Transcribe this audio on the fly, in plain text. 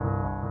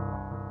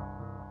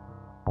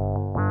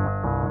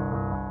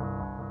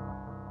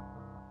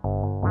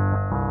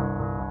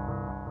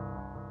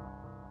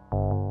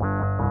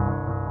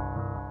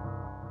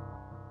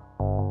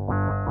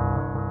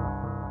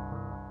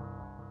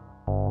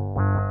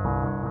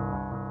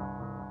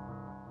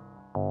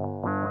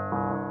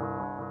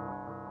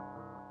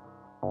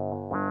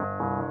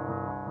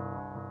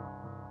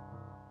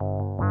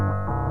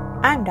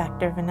I'm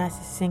Dr.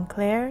 Vanessa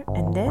Sinclair,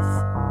 and this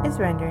is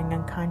Rendering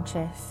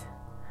Unconscious.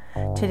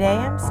 Today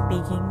I'm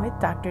speaking with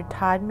Dr.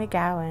 Todd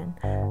McGowan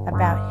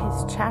about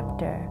his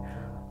chapter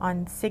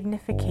on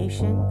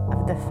signification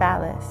of the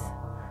phallus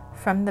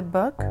from the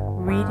book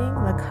Reading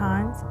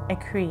Lacan's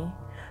Écrits,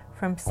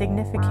 From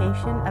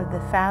Signification of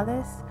the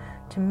Phallus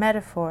to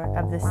Metaphor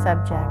of the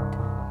Subject,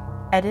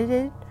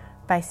 edited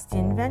by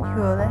Stijn van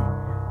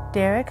Heulen,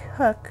 Derek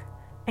Hook,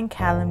 and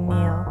Callum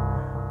Neal,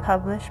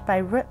 published by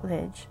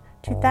Routledge,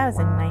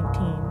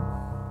 2019.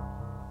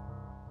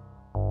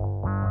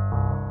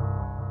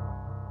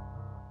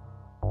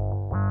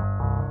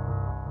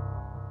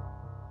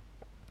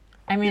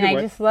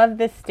 I just love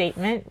this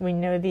statement. We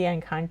know the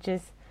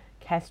unconscious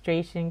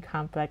castration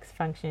complex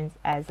functions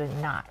as a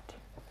knot.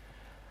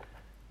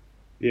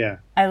 Yeah.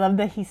 I love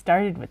that he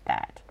started with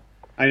that.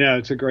 I know,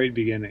 it's a great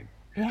beginning.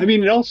 Yeah. I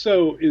mean, it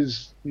also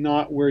is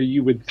not where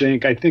you would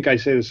think, I think I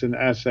say this in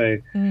the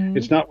essay,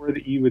 it's not where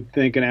that you would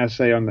think an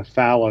essay on the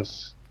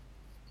phallus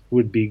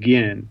would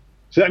begin.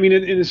 So, I mean,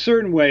 in a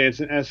certain way, it's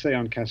an essay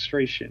on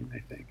castration, I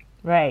think.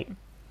 Right.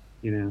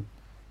 You know?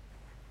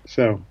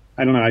 So,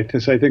 I don't know, I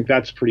think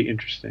that's pretty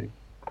interesting.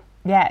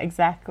 Yeah,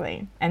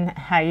 exactly. And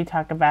how you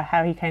talk about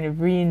how he kind of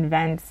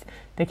reinvents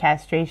the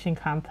castration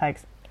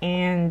complex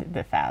and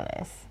the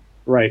phallus.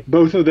 Right.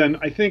 Both of them,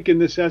 I think in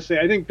this essay,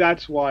 I think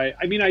that's why,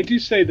 I mean, I do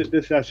say that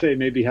this essay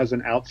maybe has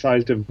an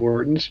outsized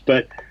importance,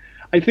 but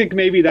I think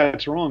maybe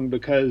that's wrong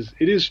because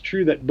it is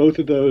true that both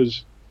of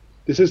those,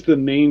 this is the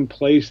main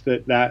place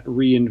that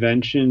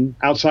reinvention,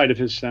 outside of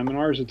his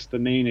seminars, it's the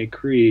main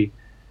écrit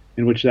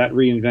in which that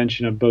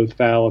reinvention of both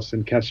phallus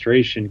and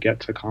castration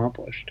gets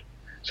accomplished.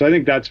 So I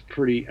think that's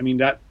pretty, I mean,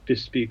 that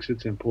bespeaks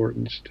its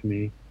importance to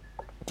me.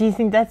 Do you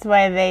think that's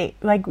why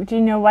do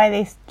you know why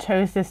they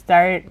chose to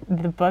start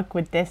the book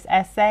with this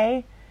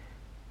essay?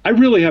 I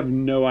really have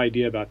no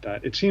idea about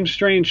that. It seems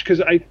strange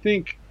because I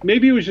think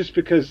maybe it was just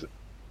because,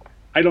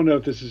 I don't know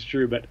if this is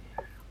true, but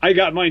I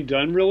got mine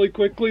done really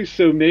quickly.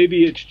 So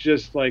maybe it's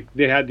just like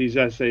they had these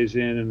essays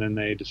in and then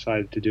they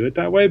decided to do it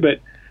that way. But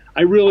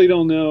I really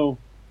don't know.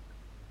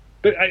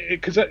 But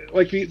because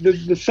like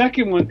the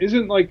second one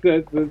isn't like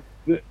the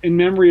in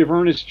memory of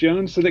Ernest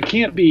Jones. So it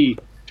can't be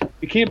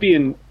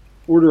in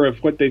order of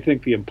what they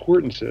think the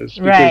importance is,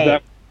 because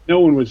right. No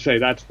one would say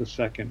that's the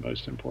second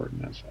most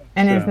important essay.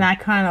 And it's not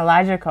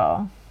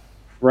chronological.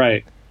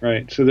 Right.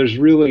 So there's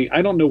really,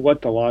 I don't know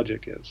what the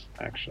logic is,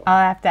 actually.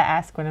 I'll have to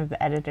ask one of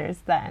the editors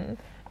then.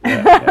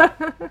 Yeah.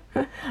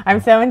 I'm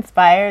so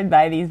inspired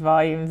by these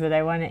volumes that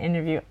I want to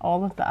interview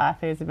all of the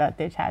authors about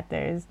their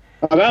chapters.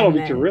 Oh, that'll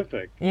be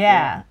terrific.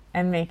 Yeah,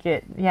 and make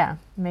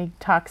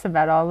talks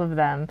about all of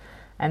them.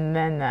 And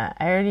then I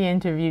already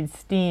interviewed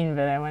Stijn,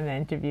 but I want to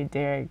interview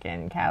Derek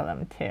and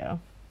Callum too.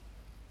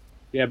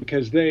 Yeah,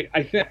 because so did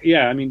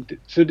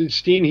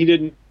Stijn, he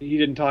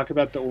didn't talk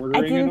about the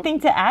ordering? I didn't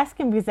think to ask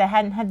him because I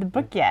hadn't had the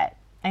book yet.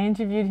 I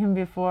interviewed him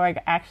before I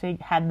actually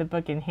had the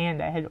book in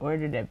hand. I had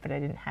ordered it, but I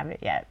didn't have it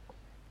yet.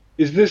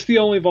 Is this the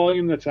only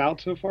volume that's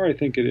out so far? I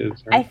think it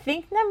is. Right? I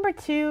think number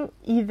 2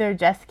 either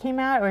just came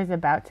out or is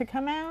about to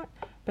come out,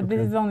 but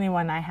This is the only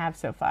one I have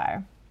so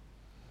far.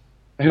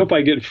 I hope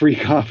I get free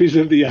copies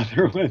of the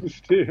other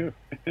ones too.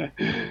 I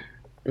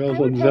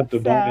would hope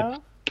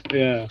so.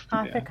 Yeah.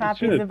 Author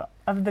copies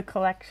of the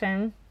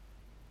collection.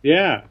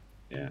 Yeah.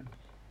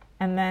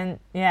 And then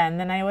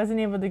I wasn't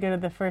able to go to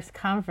the first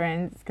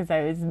conference because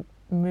I was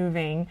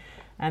moving,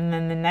 and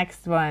then the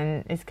next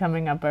one is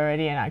coming up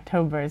already in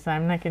October, so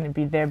I'm not going to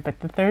be there.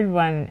 But the third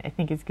one I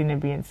think is going to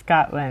be in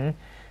Scotland,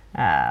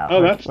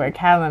 where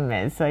Callum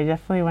is. So I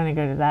definitely want to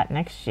go to that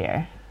next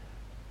year.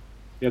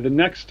 Yeah, the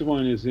next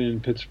one is in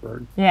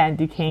Pittsburgh. Yeah, in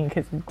Duquesne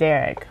because of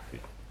Derek.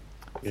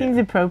 Seems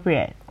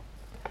appropriate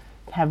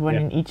to have one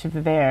in each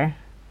of their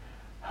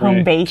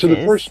home bases. So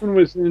the first one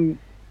was in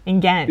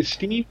Ghent.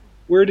 Stijn,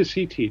 where does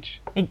he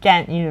teach? At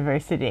Ghent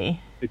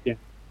University. At Ghent.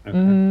 Okay.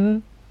 Mm-hmm.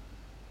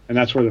 And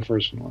that's where the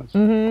first one was.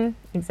 Mm-hmm.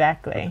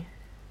 Exactly.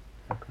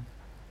 Okay.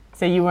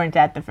 So you weren't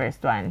at the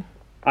first one?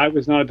 I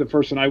was not at the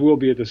first one. I will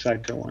be at the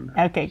second one.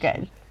 Okay,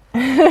 good.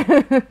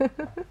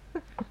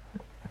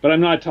 But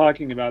I'm not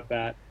talking about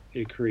that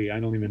écrit. I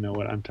don't even know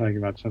what I'm talking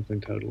about. Something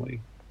totally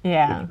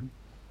different.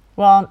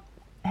 Well,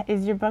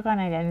 is your book on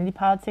identity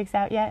politics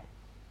out yet?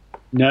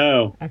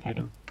 No. Okay.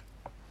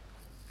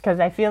 Because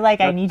I feel like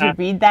I need to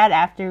read that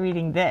after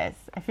reading this.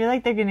 I feel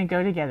like they're going to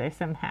go together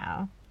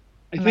somehow.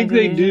 I think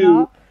they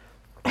do.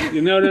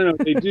 No,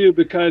 they do,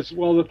 because,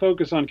 the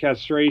focus on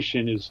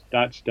castration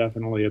that's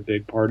definitely a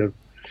big part of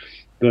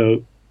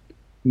the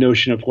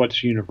notion of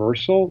what's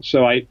universal. So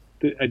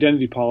the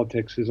identity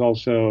politics is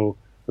also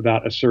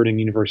about asserting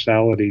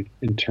universality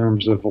in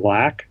terms of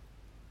lack.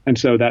 And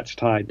so that's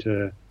tied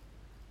to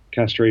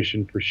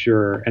castration for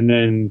sure. And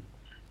then,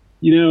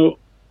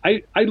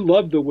 I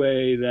love the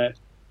way that,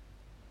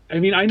 I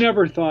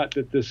never thought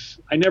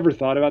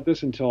about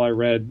this until I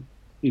read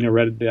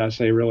the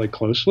essay really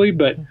closely,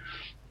 but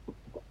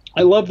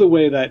I love the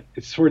way that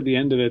it's toward the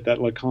end of it that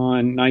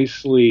Lacan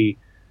nicely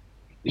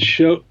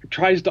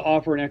tries to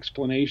offer an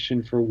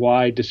explanation for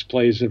why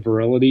displays of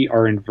virility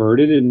are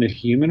inverted in the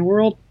human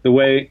world. The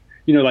way,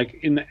 like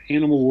in the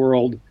animal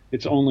world,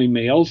 it's only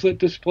males that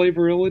display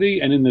virility,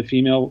 and in the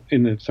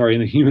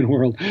human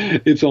world,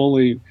 it's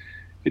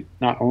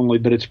not only,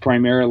 but it's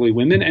primarily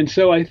women. And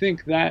so I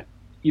think that,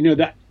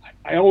 that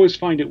I always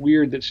find it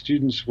weird that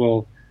students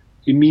will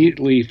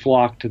immediately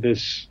flock to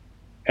this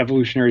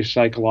evolutionary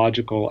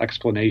psychological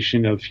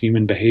explanation of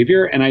human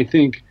behavior. And I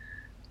think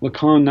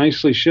Lacan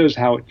nicely shows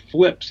how it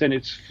flips, and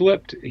it's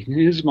flipped in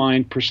his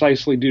mind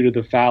precisely due to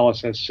the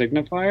phallus as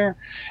signifier.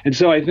 And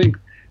so I think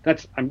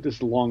I'm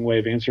just a long way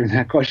of answering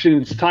that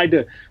question. It's tied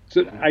to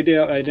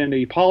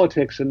identity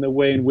politics and the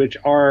way in which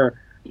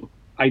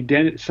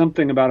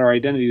something about our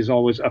identity is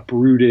always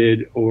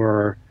uprooted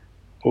or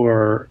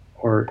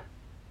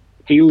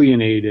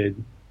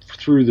alienated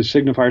through the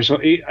signifier.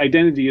 So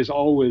identity is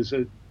always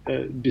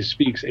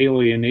bespeaks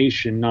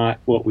alienation, not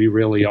what we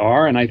really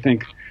are. And I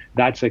think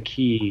that's a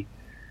key.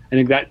 I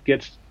think that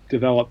gets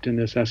developed in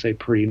this essay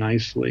pretty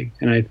nicely,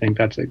 and I think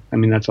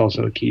that's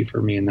also a key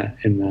for me in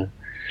the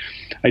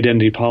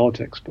identity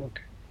politics book.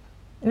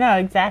 No,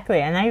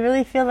 exactly, and I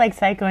really feel like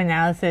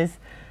psychoanalysis.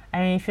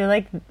 I feel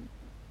like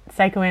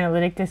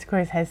psychoanalytic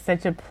discourse has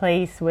such a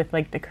place with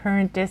like the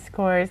current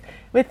discourse,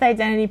 with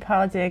identity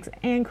politics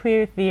and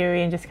queer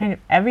theory, and just kind of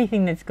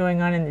everything that's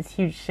going on in this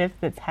huge shift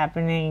that's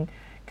happening,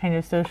 kind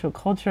of social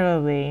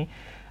culturally,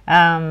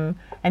 and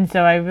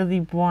so I really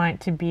want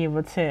to be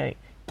able to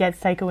get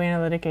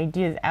psychoanalytic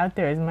ideas out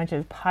there as much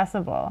as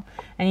possible.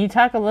 And you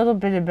talk a little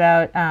bit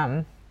about,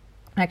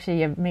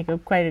 actually you make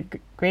quite a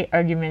great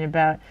argument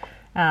about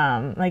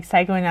like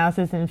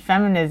psychoanalysis and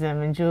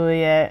feminism, and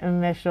Julia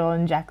Mischel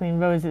and Jacqueline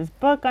Rose's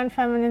book on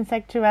feminine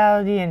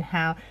sexuality, and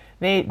how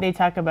they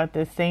talk about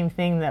the same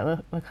thing, that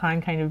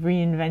Lacan kind of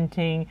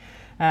reinventing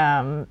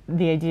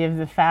the idea of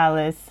the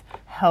phallus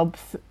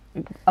helps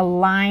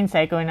align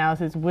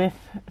psychoanalysis with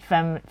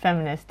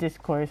feminist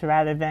discourse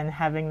rather than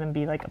having them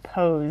be like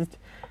opposed,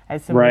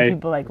 as so many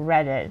people like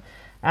read it.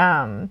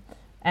 And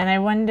I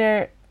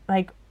wonder,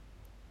 like,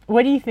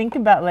 what do you think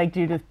about like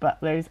Judith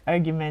Butler's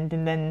argument,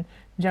 and then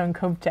Joan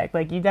Kopechek?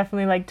 Like, you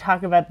definitely like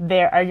talk about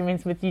their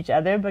arguments with each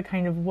other, but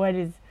kind of what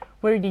do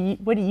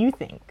you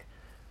think?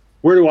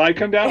 Where do I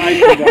come down?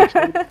 I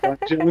come down on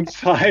Joan's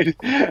side.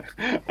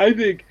 I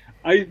think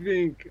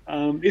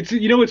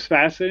it's, what's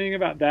fascinating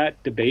about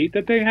that debate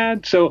that they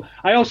had. So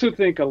I also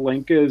think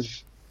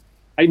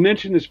I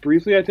mentioned this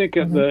briefly, I think,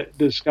 of the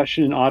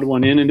discussion in Odd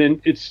One In, and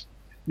then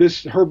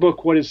her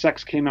book, What is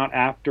Sex, came out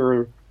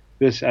after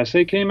this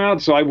essay came out.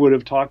 So I would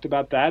have talked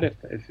about that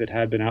if it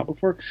had been out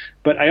before.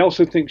 But I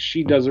also think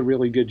she does a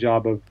really good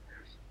job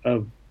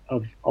of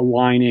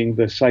aligning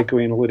the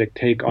psychoanalytic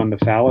take on the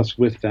phallus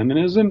with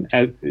feminism.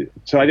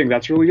 So I think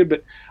that's really good.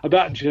 But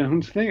about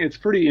Joan's thing, it's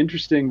pretty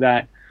interesting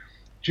that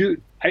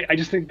I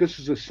just think this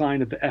is a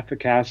sign of the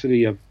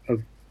efficacy of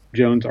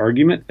Joan's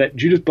argument, that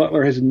Judith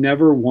Butler has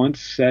never once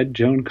said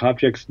Joan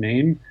Kopechek's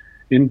name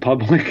in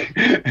public.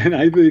 And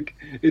I think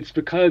it's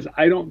because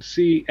I don't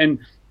see, and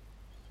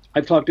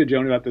I've talked to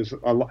Joan about this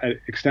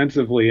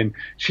extensively, and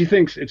she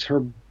thinks it's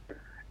her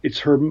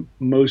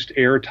most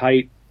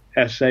airtight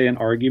essay and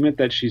argument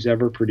that she's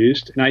ever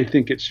produced. And I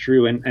think it's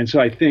true. And so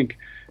I think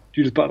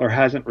Judith Butler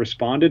hasn't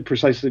responded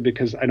precisely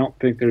because I don't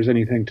think there's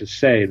anything to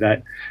say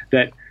that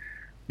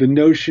the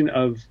notion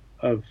of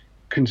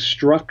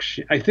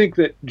construction. I think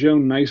that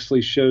Joan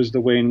nicely shows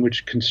the way in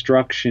which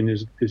construction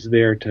is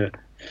there to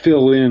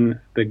fill in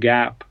the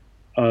gap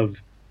of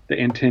the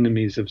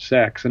antinomies of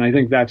sex, and I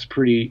think that's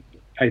pretty.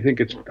 I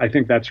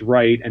think that's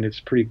right, and it's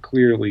pretty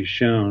clearly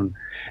shown.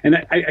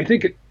 And I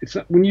think it's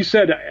when you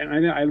said,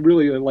 and I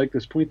really like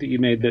this point that you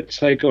made, that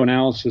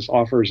psychoanalysis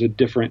offers a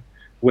different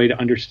way to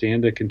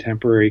understand a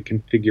contemporary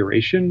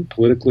configuration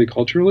politically,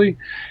 culturally,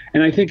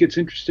 and I think it's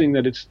interesting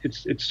that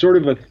it's sort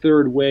of a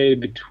third way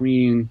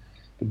between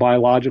the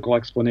biological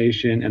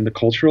explanation and the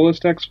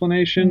culturalist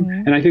explanation.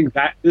 Mm-hmm. And I think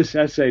that this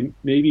essay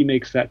maybe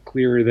makes that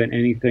clearer than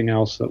anything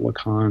else that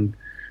Lacan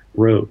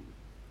wrote.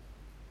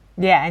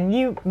 Yeah, and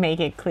you make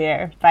it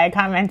clear by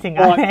commenting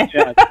on it.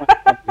 Yeah,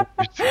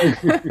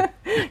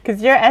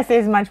 because your essay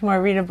is much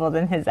more readable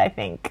than his, I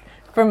think,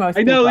 for most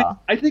people. I know.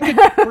 I think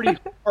it's pretty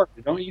hard,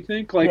 don't you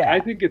think? I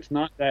think it's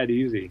not that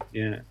easy.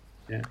 Yeah.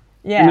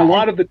 And a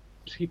lot of the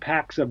times he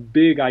packs a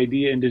big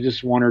idea into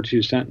just one or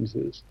two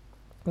sentences.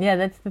 Yeah,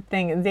 that's the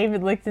thing.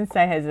 David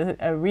Lichtenstein has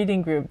a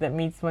reading group that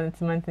meets once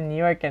a month in New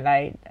York, and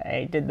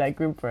I did that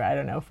group for,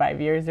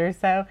 5 years or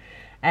so.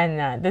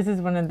 And this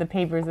is one of the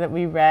papers that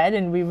we read,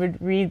 and we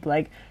would read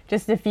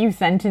just a few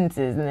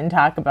sentences and then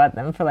talk about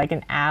them for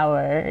an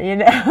hour.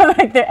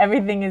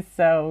 Everything is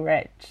so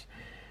rich.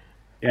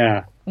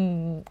 Yeah,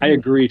 I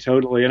agree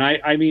totally. And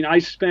I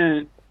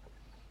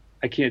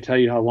can't tell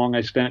you how long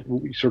I spent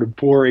sort of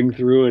pouring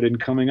through it and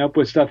coming up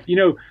with stuff.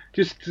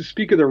 Just to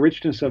speak of the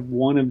richness of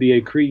one of the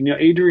Acree,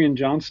 Adrian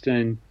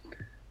Johnston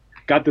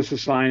got this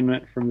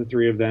assignment from the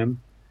three of them,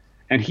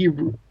 and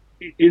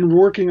in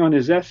working on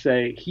his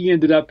essay,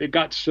 it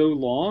got so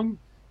long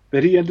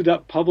that he ended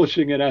up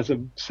publishing it as a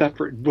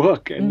separate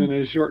book and then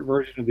a short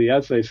version of the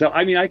essay. So,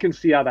 I mean, I can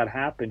see how that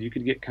happened. You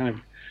could get kind of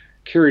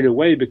carried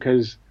away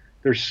because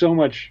there's so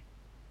much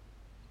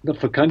the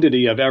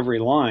fecundity of every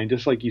line,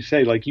 just like you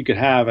say, like you could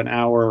have an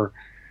hour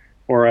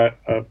or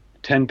a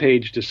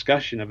 10-page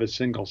discussion of a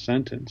single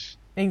sentence.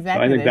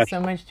 Exactly. So there's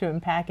so much to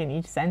unpack in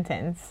each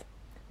sentence,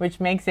 which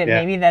makes it,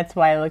 maybe that's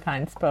why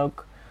Lacan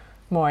spoke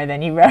more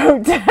than he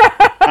wrote.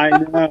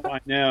 I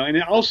know.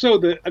 And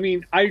also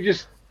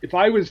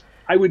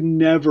I would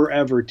never,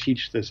 ever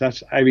teach this.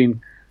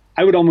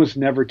 I would almost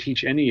never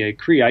teach any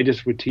Écrit. I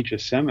just would teach a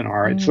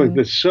seminar. It's like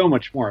this so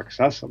much more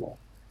accessible.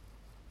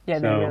 Yeah,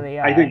 so they really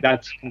are. I think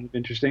that's kind of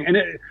interesting. And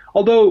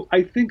although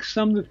I think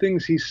some of the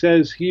things he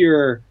says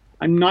here,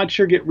 I'm not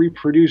sure get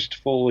reproduced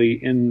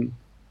fully in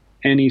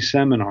any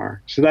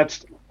seminar. So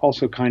that's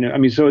also kind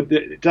of, so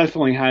it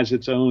definitely has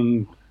its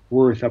own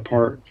worth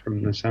apart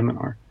from the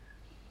seminar.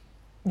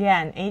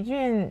 Yeah, and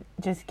Adrian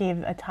just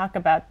gave a talk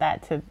about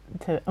that to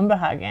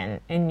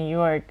Unbehagen in New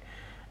York,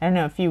 I don't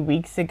know, a few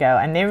weeks ago,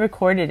 and they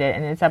recorded it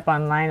and it's up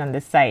online on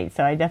the site,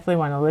 so I definitely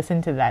want to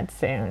listen to that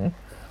soon.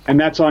 And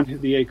that's on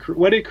the Écrit.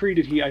 What Écrit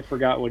did he, I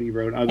forgot what he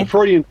wrote. The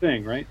Freudian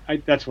thing, right?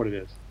 That's what it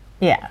is.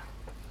 Yeah.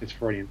 It's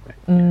Freudian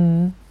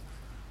thing.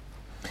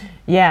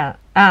 Yeah.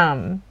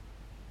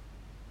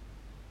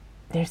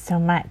 There's so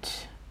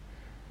much.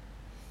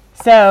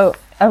 So,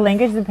 A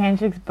Language of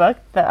Panchik's book,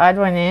 The Odd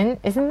One In,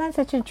 isn't that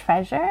such a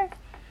treasure?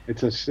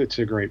 It's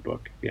a great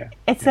book, yeah.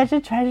 It's such a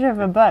treasure of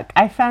a book.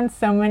 I found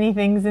so many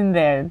things in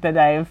there that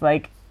I've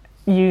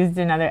used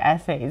in other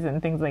essays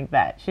and things like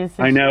that. She has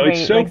such great,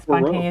 it's so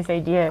spontaneous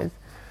ideas.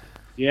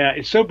 Yeah,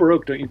 it's so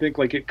Baroque, don't you think?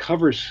 It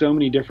covers so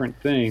many different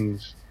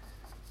things,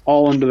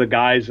 all under the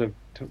guise of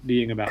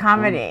being about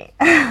comedy.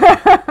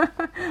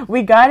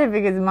 We got it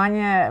because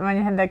Manya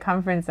had that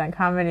conference on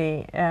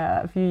comedy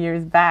a few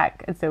years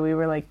back, and so we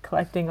were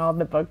collecting all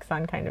the books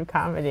on kind of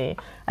comedy,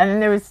 and then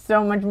there was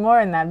so much more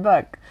in that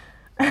book.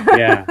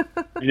 Yeah,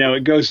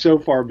 it goes so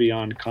far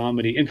beyond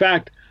comedy. In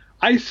fact,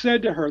 I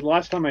said to her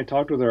last time I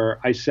talked with her,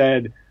 I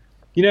said,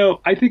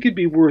 I think it'd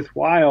be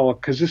worthwhile,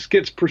 because this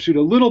gets pursued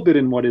a little bit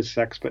in What is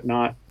Sex, but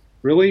not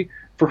really,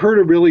 for her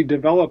to really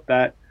develop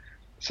that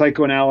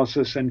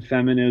psychoanalysis and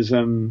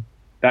feminism,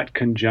 that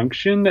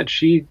conjunction that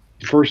she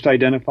first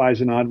identifies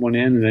an odd one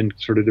in and then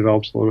sort of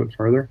develops a little bit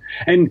further.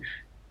 And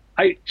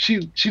she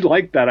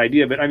liked that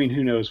idea, but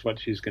who knows what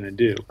she's going to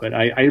do. But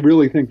I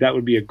really think that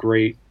would be a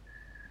great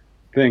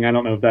thing. I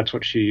don't know if that's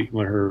what she's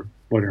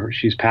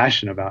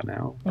passionate about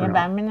now. Yeah, but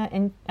I'm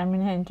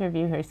gonna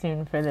interview her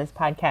soon for this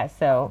podcast,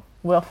 so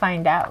we'll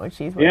find out what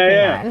she's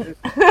working on.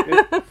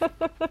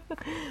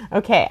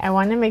 Okay, I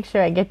want to make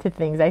sure I get to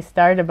things. I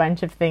starred a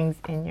bunch of things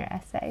in your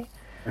essay.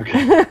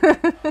 Okay.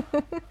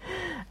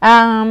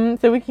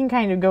 So we can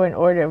kind of go in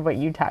order of what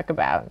you talk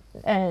about,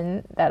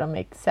 and that'll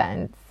make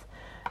sense.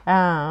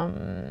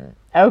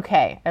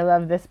 Okay, I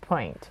love this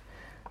point.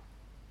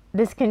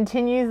 This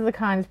continues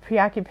Lacan's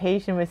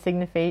preoccupation with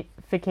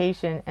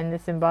signification and the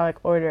symbolic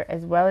order,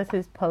 as well as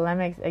his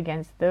polemics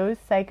against those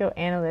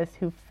psychoanalysts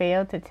who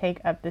fail to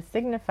take up the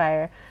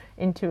signifier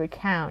into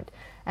account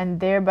and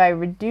thereby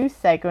reduce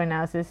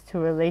psychoanalysis to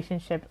a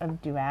relationship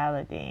of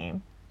duality.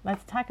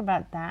 Let's talk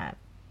about that.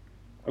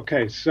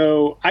 Okay,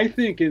 so I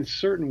think in a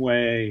certain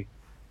way,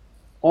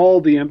 all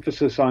the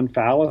emphasis on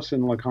phallus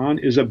in Lacan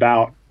is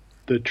about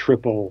the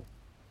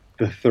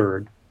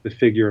third, the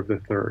figure of the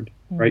third,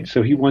 right?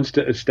 So he wants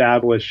to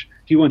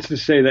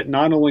say that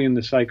not only in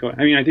the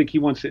I think he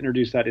wants to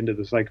introduce that into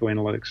the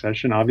psychoanalytic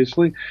session,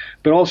 obviously,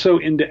 but also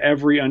into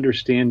every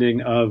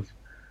understanding of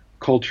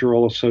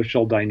cultural,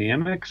 social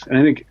dynamics. And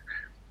I think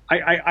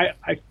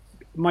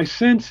my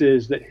sense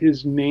is that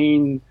his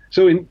main,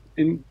 so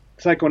in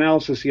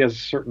psychoanalysis, he has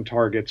certain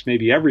targets,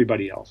 maybe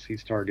everybody else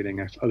he's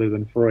targeting other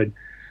than Freud.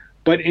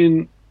 But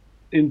in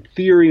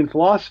theory and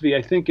philosophy,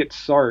 I think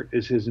Sartre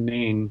is his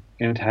main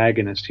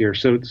antagonist here.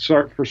 So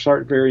for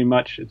Sartre, very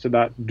much it's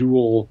about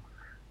dual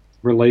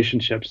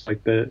relationships,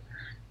 like the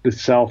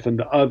self and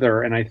the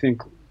other. And I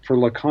think for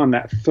Lacan,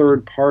 that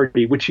third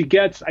party, which he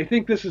gets, I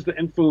think this is the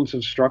influence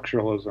of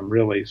structuralism,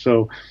 really.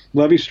 So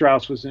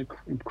Levi-Strauss was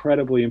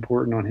incredibly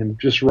important on him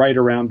just right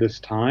around this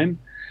time.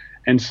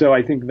 And so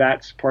I think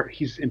that's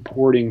he's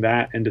importing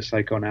that into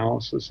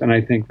psychoanalysis. And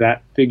I think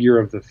that figure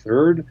of the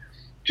third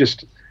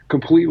just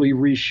completely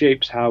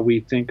reshapes how we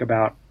think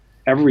about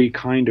every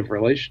kind of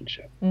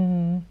relationship.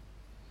 Mm-hmm.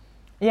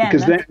 Yeah.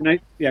 Because go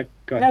ahead.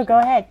 No, go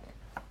ahead.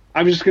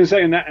 I was just going to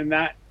say,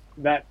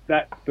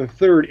 that the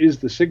third is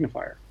the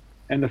signifier,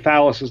 and the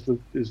phallus is the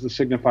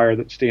signifier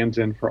that stands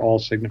in for all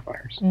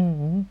signifiers.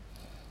 Mm-hmm.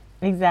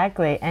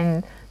 Exactly,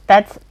 and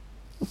that's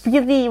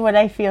really what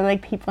I feel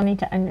like people need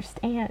to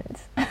understand.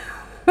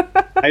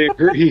 I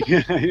agree.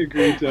 I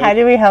agree too. How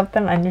do we help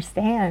them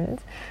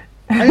understand?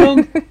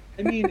 I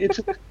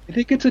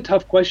think it's a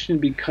tough question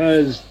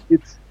because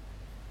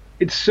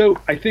it's so.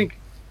 I think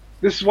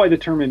this is why the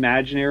term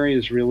imaginary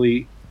is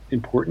really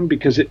important,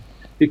 because it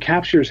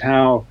captures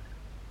how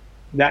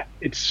that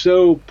it's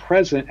so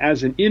present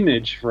as an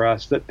image for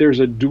us that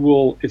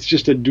it's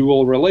just a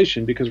dual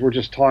relation because we're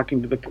just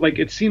talking to like,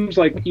 it seems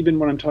like even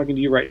when I'm talking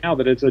to you right now,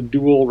 that it's a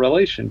dual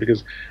relation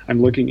because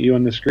I'm looking at you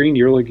on the screen,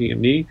 you're looking at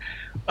me.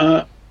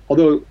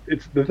 Although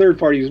it's the third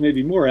party is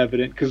maybe more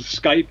evident because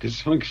Skype is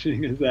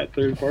functioning as that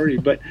third party,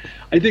 but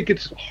I think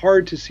it's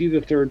hard to see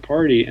the third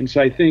party. And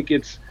so I think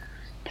it's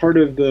part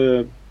of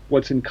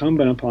what's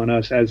incumbent upon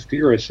us as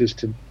theorists is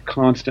to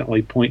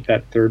constantly point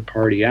that third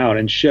party out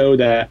and show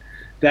that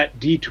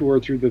detour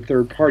through the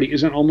third party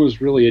isn't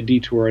almost really a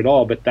detour at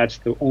all, but that's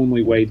the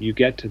only way you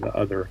get to the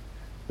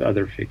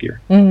other figure.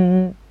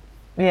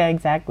 Mm-hmm. Yeah,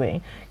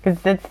 exactly.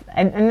 Because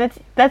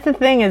that's the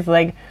thing is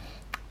like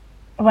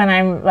when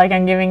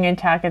I'm giving a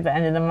talk at the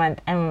end of the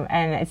month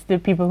and it's to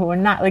people who are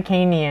not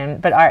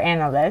Lacanian but are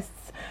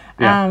analysts.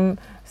 Yeah.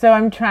 So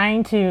I'm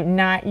trying to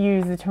not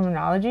use the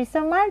terminology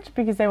so much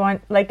because I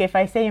want, like, if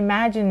I say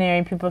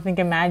imaginary, people think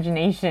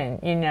imagination,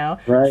 you know?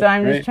 Right, so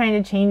I'm just trying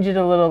to change it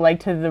a little, like,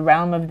 to the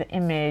realm of the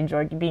image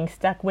or being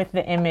stuck with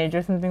the image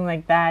or something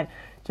like that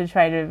to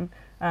try to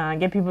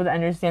get people to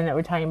understand that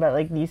we're talking about,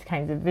 like, these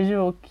kinds of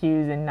visual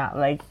cues and not,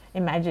 like,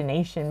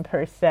 imagination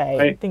per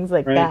se, things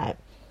like that.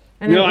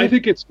 And I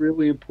think it's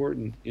really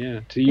important,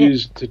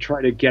 to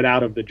try to get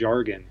out of the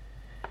jargon.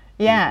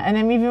 Yeah, and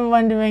I'm even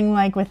wondering,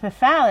 like, with the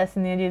phallus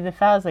and the idea of the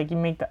phallus, like, you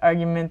make the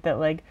argument that,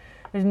 like,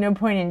 there's no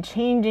point in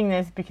changing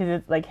this because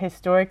it, like,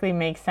 historically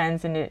makes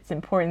sense and it's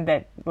important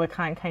that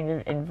Lacan kind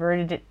of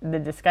inverted the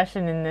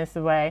discussion in this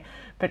way,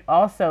 but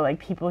also, like,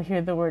 people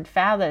hear the word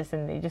phallus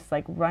and they just,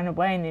 like, run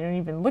away and they don't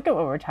even look at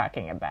what we're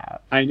talking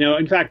about. I know.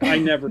 In fact, I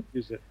never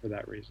use it for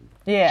that reason.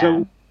 Yeah.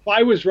 So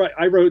I was right.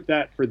 I wrote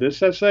that for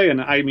this essay,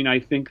 and I mean, I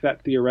think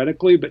that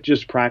theoretically, but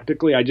just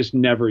practically, I just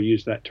never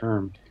use that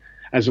term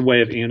as a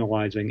way of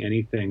analyzing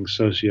anything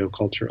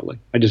socioculturally.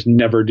 I just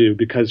never do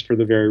because for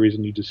the very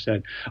reason you just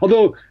said.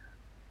 Although,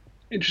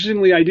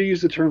 interestingly, I do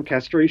use the term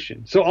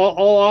castration. So I'll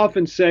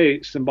often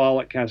say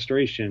symbolic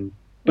castration,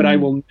 but I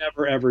will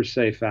never, ever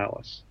say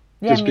phallus.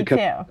 Yeah, just me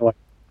because, too.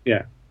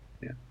 Yeah.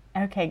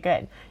 Okay,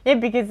 good. Yeah,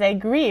 because I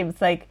agree. It's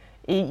like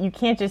you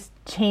can't just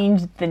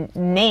change the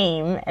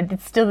name.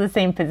 It's still the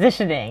same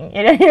positioning.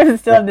 You know, you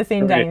still have the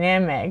same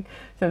dynamic.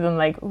 So then,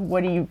 like,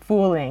 what are you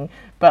fooling?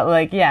 But,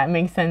 like, yeah, it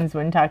makes sense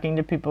when talking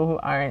to people who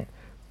aren't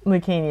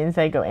Lacanian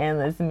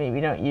psychoanalysts and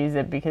maybe don't use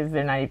it because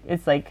they're not.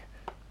 It's like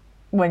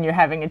when you're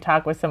having a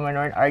talk with someone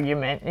or an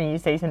argument and you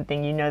say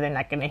something, you know they're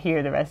not going to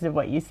hear the rest of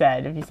what you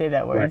said if you say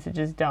that word. So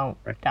just don't.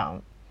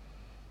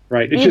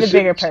 Right. Be the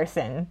bigger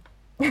person.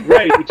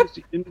 Right. It just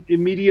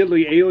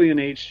immediately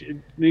alienates, it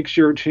makes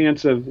your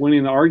chance of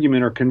winning the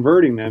argument or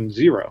converting them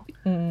zero.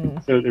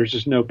 So there's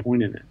just no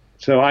point in it.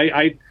 So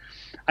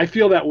I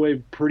feel that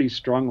way pretty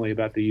strongly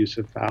about the use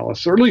of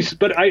phallus, or at least,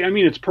 but I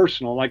mean, it's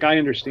personal. Like, I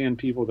understand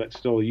people that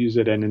still use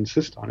it and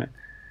insist on it.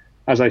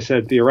 As I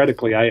said,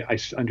 theoretically, I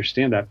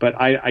understand that, but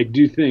I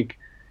do think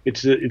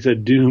it's a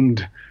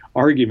doomed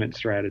argument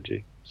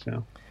strategy.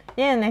 So.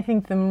 Yeah, and I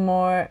think the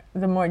more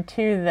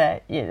too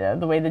that, you know,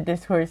 the way the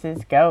discourse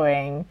is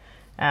going,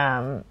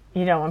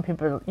 you don't want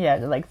people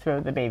to like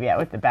throw the baby out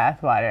with the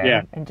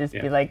bathwater and just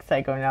be like,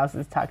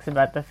 psychoanalysis talks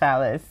about the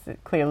phallus.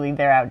 Clearly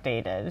they're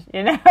outdated,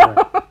 you know?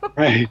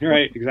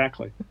 Right,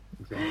 exactly.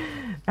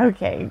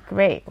 Okay,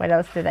 great. What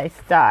else did I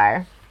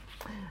star?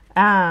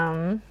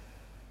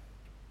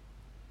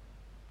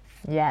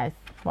 Yes,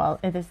 well,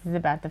 this is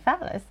about the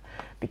phallus.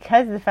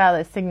 Because the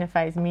phallus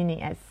signifies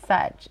meaning as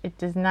such, it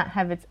does not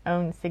have its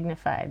own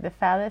signified. The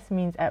phallus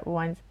means at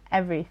once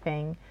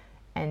everything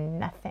and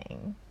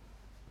nothing.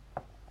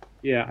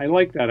 Yeah, I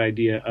like that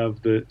idea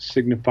of the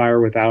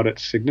signifier without it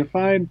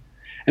signified.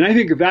 And I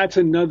think that's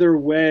another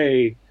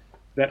way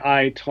that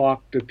I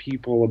talk to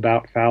people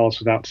about phallus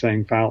without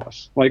saying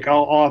phallus. Like,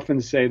 I'll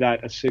often say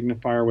that a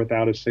signifier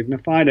without a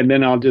signified, and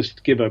then I'll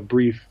just give a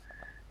brief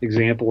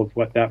example of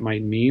what that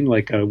might mean,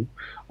 like a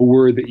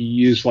word that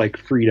you use like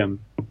freedom,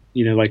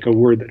 you know, like a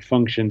word that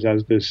functions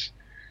as this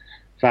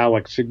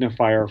phallic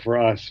signifier for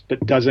us,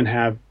 but doesn't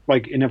have,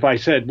 like, and if I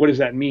said, what does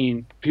that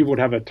mean? People would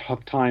have a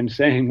tough time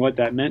saying what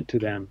that meant to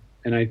them.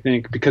 And I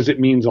think because it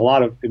means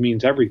it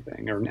means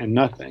everything and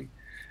nothing.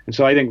 And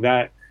so I think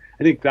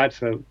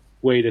that's a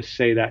way to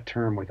say that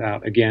term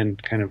without, again,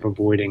 kind of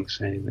avoiding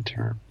saying the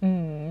term.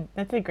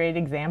 That's a great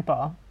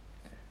example.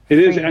 It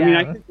is. I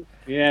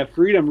mean,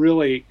 freedom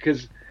really,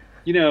 because,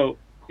 you know,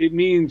 it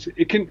means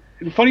it can.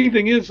 The funny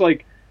thing is,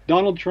 like,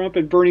 Donald Trump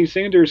and Bernie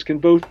Sanders can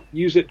both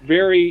use it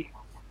very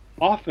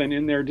often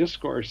in their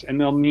discourse,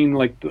 and they'll mean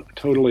like the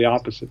totally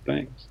opposite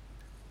things.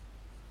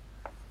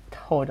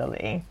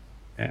 Totally.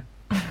 Yeah.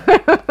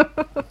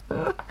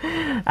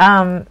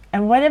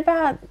 And what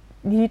about,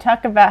 you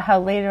talk about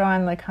how later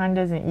on Lacan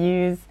doesn't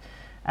use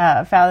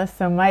phallus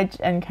so much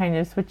and kind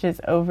of switches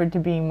over to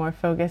being more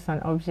focused on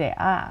objet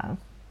a.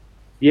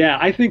 Yeah,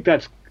 I think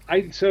that's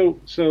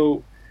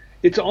so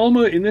it's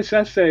almost, in this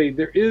essay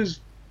there is,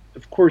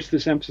 of course,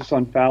 this emphasis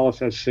on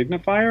phallus as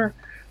signifier,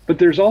 but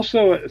there's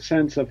also a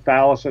sense of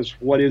phallus as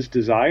what is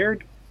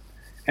desired,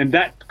 and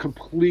that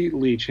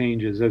completely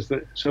changes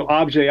so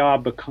objet a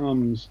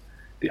becomes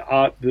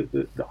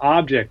the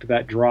object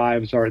that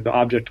drives the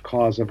object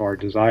cause of our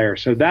desire.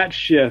 So that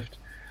shift,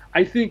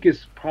 I think,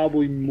 is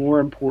probably more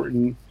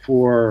important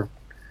for,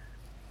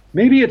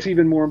 maybe it's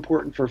even more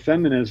important for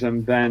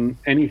feminism than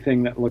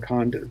anything that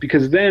Lacan did,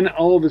 because then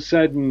all of a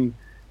sudden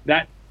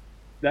that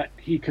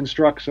he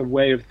constructs a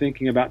way of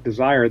thinking about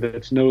desire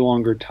that's no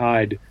longer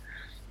tied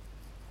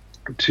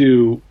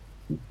to,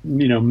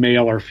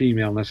 male or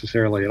female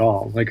necessarily at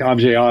all. Like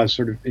objet A is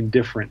sort of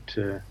indifferent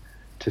to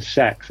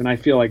sex, and I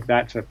feel like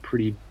that's a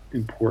pretty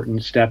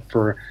important step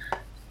for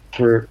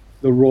the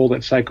role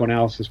that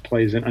psychoanalysis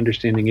plays in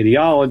understanding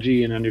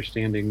ideology and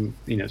understanding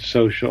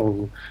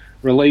social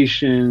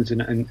relations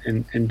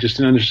and just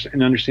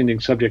in understanding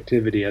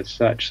subjectivity as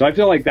such. So I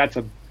feel like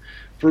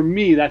for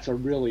me that's a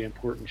really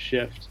important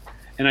shift,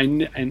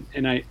 and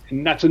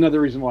that's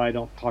another reason why I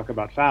don't talk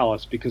about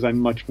phallus, because I'm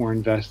much more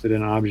invested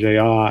in objet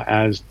A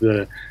as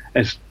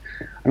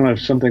I don't know,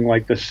 something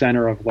like the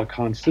center of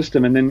Lacan's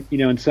system. And then,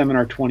 in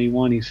Seminar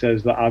 21, he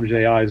says the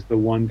objet A is the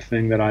one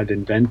thing that I've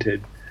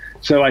invented.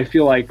 So I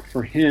feel like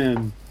for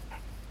him,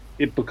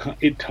 it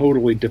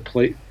totally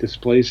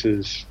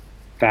displaces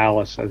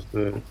phallus as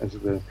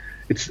the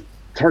it's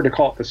hard to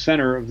call it the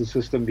center of the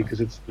system,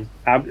 because it's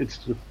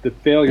the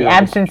failure. The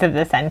absence of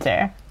the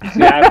center. It's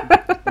the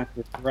absence of the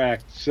center,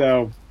 correct.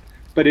 So,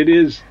 but it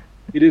is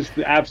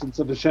the absence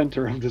of the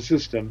center of the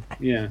system.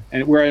 Yeah.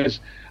 And whereas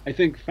I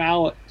think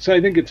phallus, so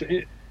I think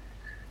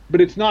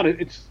but it's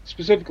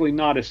specifically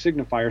not a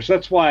signifier. So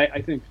that's why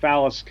I think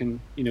phallus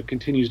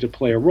continues to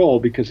play a role,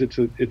 because it's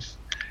a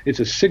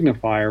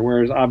signifier,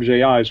 whereas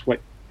objet A is what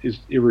is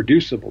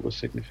irreducible to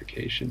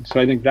signification. So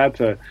I think that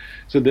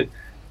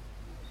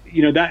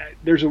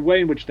there's a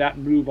way in which that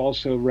move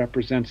also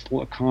represents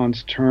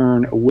Lacan's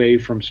turn away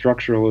from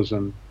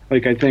structuralism.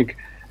 Like, I think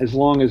as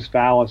long as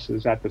phallus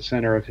is at the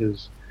center of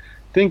his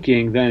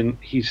thinking, then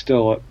he's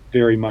still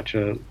very much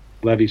a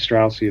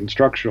Levi-Straussian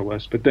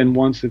structuralist. But then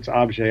once it's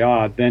objet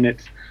A, then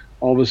it's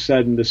all of a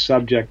sudden the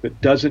subject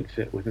that doesn't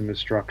fit within the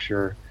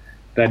structure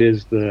that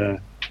is the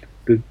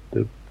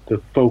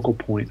focal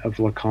point of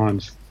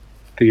Lacan's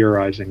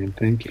theorizing and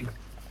thinking.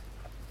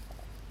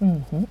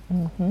 Mm-hmm,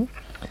 mm-hmm.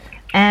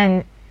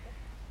 And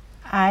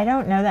I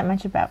don't know that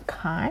much about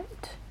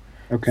Kant.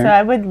 Okay. So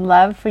I would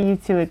love for you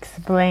to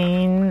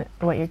explain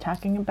what you're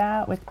talking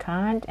about with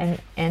Kant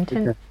and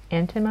antimony.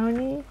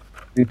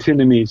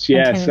 Antinomies,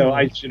 yeah. Antinomies. So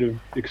I should have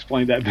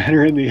explained that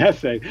better in the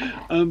essay.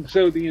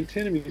 So the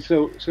antinomies.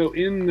 So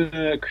in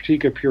the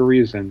Critique of Pure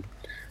Reason,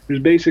 there's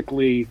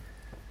basically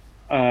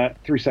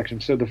 3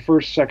 sections. So the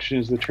first section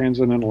is the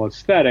Transcendental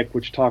Aesthetic,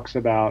 which talks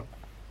about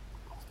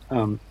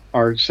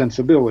our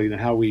sensibility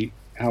and how we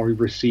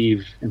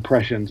receive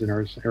impressions and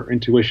our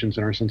intuitions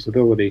and our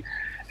sensibility.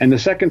 And the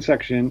second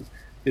section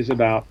is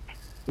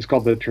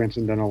called the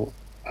Transcendental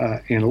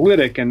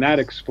Analytic, and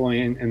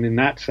in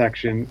that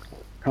section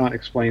Kant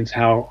explains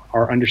how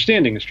our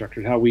understanding is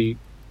structured, how we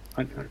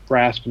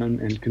grasp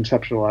and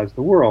conceptualize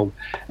the world.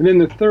 And then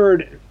the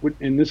third,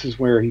 and this is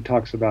where he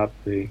talks about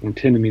the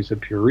antinomies of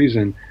pure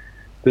reason,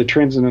 the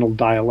transcendental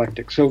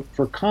dialectic. So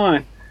for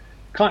Kant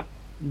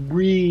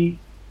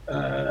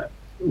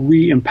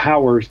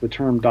re-empowers the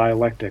term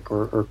dialectic,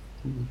 or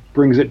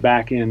brings it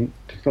back in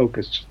to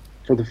focus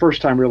for the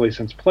first time really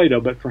since Plato.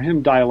 But for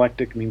him,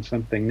 dialectic means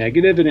something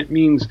negative, and it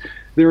means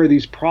there are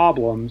these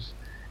problems,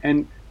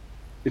 and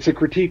it's a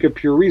critique of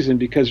pure reason,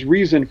 because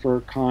reason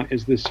for Kant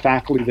is this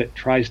faculty that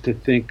tries to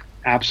think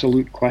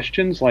absolute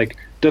questions, like,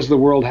 does the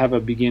world have a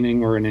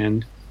beginning or an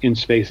end in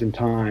space and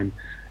time?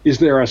 Is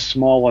there a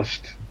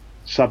smallest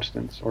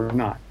substance or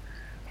not?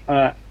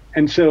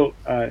 And so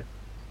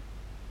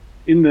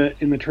in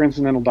the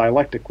Transcendental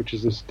Dialectic, which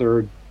is this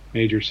third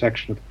major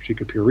section of the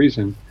Critique of Pure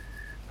Reason,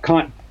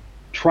 Kant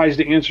tries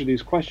to answer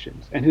these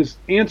questions. And his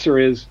answer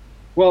is,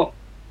 well,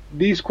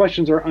 these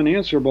questions are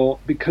unanswerable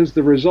because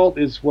the result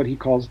is what he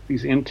calls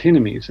these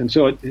antinomies. And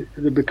so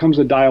it becomes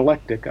a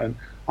dialectic, an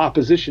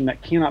opposition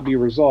that cannot be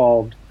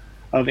resolved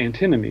of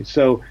antinomies.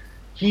 So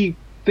he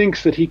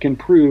thinks that he can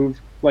prove,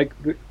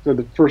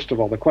 first of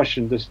all, the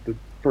question, the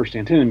first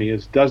antinomy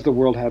is, does the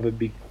world have a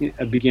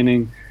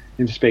beginning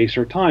in space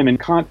or time? And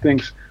Kant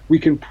thinks we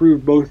can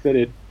prove both that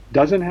it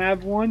doesn't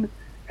have one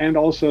and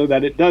also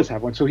that it does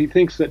have one. So he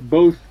thinks that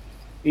both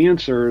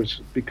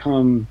answers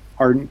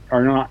are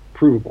not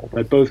provable,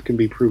 that both can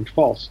be proved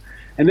false.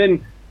 And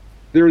then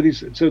there are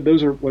these, so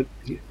those are what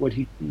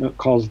he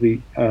calls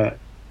the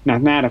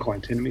mathematical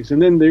antinomies.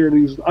 And then there are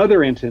these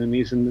other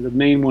antinomies, and the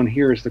main one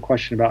here is the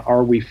question about,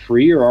 are we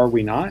free or are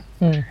we not?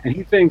 And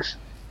he thinks,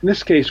 in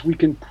this case, we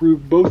can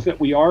prove both that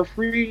we are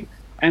free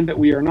and that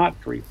we are not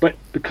free. But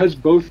because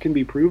both can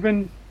be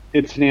proven,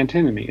 it's an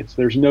antinomy.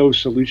 There's no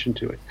solution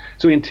to it.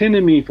 So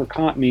antinomy for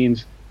Kant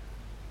means,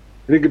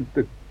 I think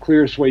the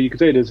clearest way you could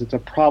say it is, it's a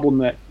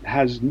problem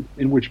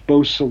in which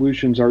both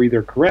solutions are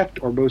either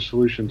correct or both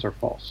solutions are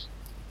false.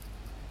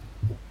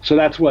 So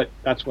that's what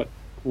Lacan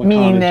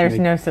meaning there's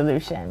no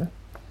solution.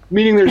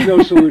 Meaning there's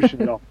no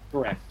solution at all.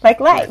 Correct. Like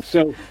life.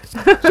 Right.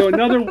 So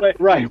another way,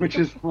 right, which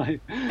is life.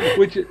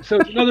 So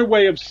it's another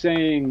way of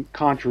saying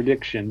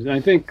contradictions. And I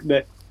think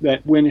that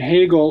that when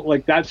Hegel,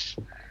 like that's,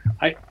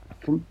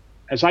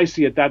 as I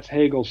see it, that's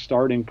Hegel's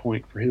starting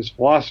point for his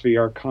philosophy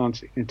are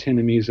Kant's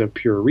antinomies of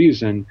pure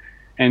reason,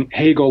 and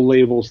Hegel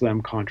labels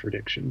them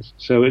contradictions.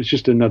 So it's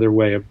just another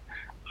way of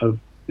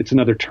it's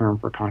another term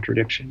for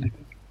contradiction, I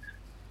think.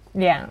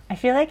 Yeah, I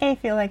feel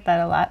like that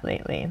a lot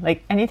lately.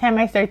 Like anytime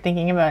I start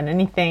thinking about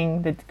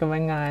anything that's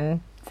going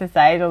on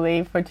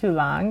societally for too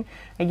long,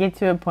 I get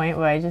to a point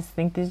where I just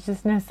think there's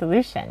just no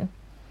solution.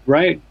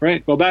 Right.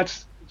 Well,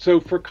 so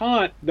for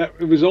Kant, that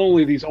it was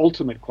only these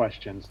ultimate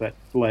questions that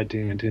led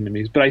to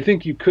antinomies. But I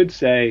think you could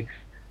say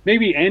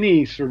maybe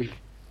any sort of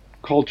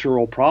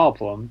cultural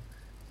problem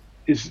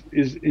is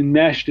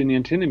enmeshed in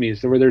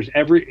antinomies,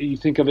 where you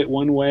think of it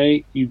one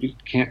way, you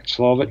can't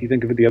solve it. You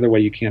think of it the other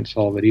way, you can't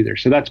solve it either.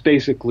 So that's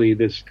basically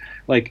this,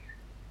 like,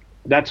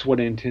 that's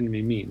what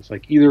antinomy means.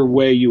 Like either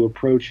way you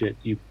approach it,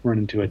 you run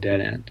into a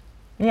dead end.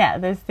 Yeah,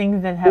 there's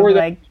things that have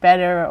like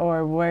better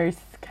or worse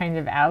kind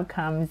of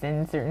outcomes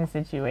in certain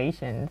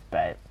situations,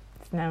 but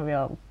it's no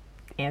real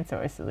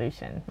answer or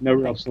solution. No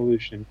real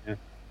solution.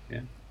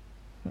 Yeah.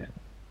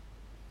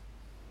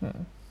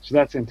 So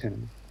that's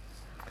antinomy.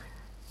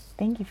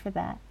 Thank you for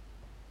that.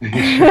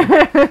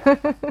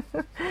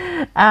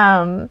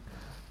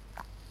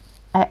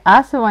 I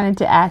also wanted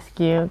to ask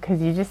you,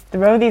 because you just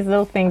throw these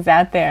little things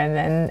out there, and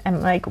then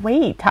I'm like,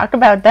 wait, talk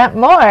about that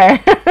more.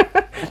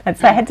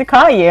 That's why I had to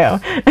call you.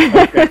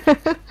 Okay.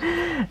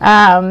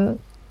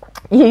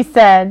 You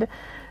said,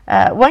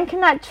 one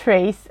cannot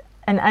trace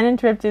an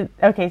uninterrupted...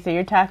 Okay, so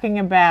you're talking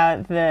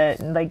about the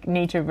like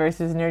nature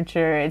versus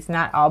nurture. It's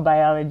not all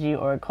biology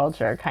or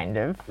culture kind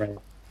of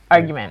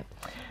argument.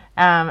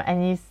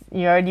 And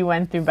you already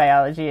went through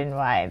biology and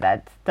why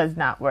that does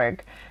not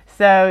work.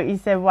 So you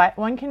said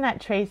one cannot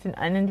trace an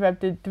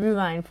uninterrupted through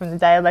line from the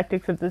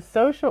dialectics of the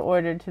social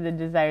order to the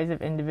desires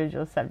of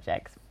individual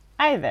subjects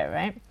either,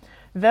 right?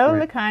 Though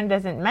Lacan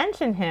doesn't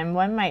mention him,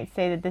 one might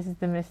say that this is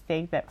the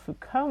mistake that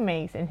Foucault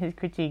makes in his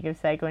critique of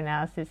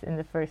psychoanalysis in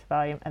the first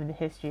volume of The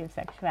History of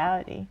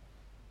Sexuality.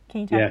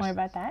 Can you talk more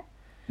about that?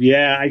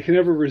 Yeah, I can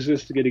never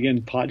resist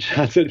getting pot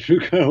shots at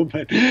Foucault,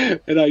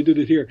 and I did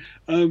it here.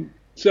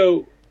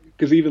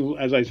 Because even,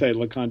 as I say,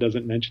 Lacan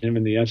doesn't mention him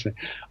in the essay.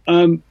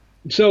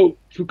 So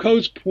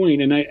Foucault's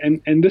point,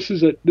 and this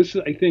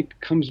I think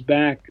comes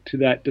back to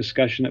that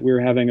discussion that we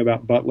were having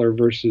about Butler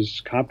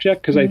versus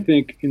Kopchak, because I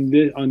think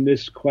on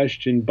this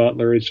question,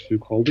 Butler is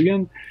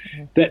Foucauldian.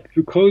 That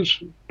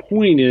Foucault's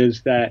point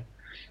is that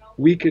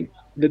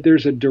that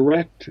there's a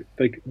direct,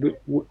 like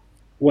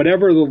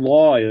whatever the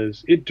law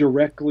is, it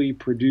directly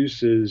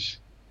produces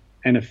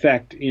an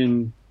effect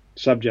in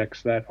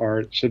subjects that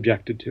are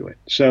subjected to it.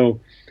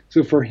 So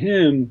for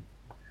him,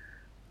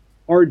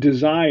 our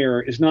desire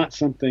is not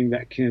something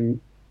that can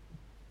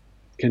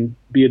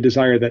be a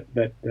desire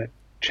that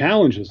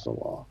challenges the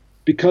law,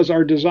 because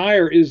our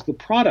desire is the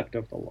product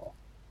of the law.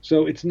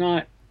 So it's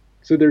not.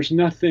 So there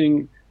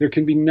can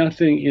be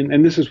nothing in,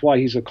 and this is why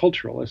he's a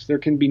culturalist. There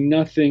can be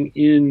nothing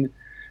in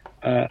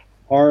the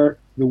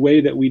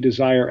way that we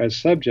desire as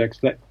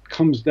subjects that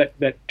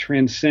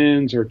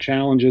transcends or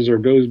challenges or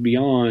goes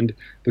beyond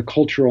the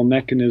cultural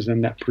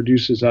mechanism that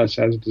produces us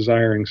as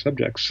desiring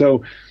subjects.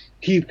 So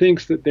he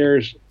thinks that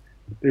there's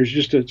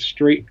just a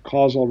straight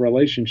causal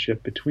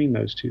relationship between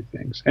those two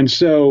things. And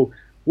so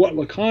what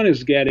Lacan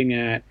is getting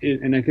at,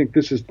 and I think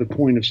this is the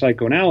point of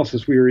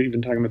psychoanalysis, we were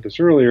even talking about this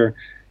earlier,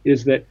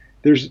 is that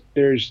there's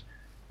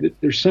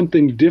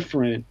something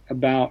different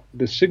about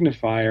the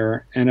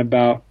signifier and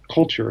about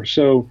culture.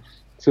 So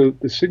the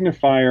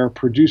signifier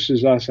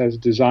produces us as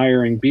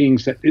desiring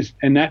beings,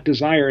 and that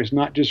desire is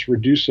not just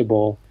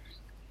reducible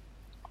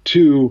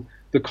to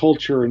the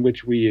culture in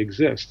which we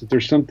exist, that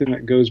there's something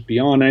that goes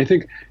beyond. And I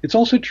think it's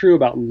also true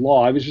about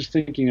law. I was just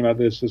thinking about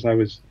this as I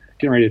was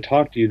getting ready to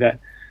talk to you, that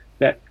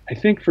I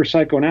think for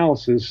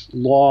psychoanalysis,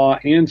 law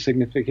and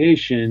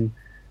signification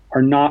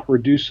are not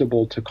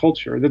reducible to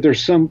culture, that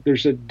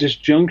there's a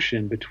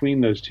disjunction between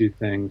those two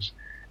things,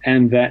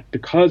 and that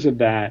because of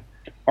that,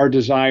 our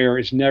desire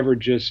is never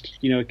just,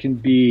 it can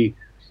be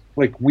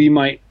like we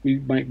might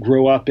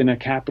grow up in a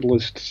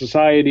capitalist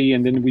society,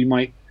 and then we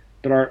might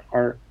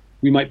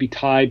be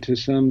tied to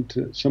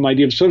some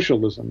idea of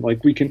socialism.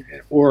 Like we can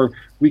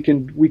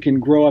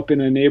grow up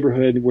in a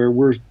neighborhood where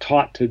we're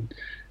taught to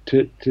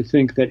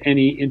think that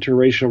any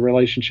interracial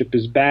relationship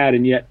is bad,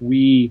 and yet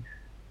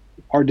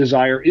our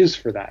desire is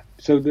for that.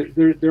 So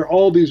there are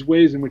all these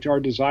ways in which our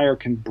desire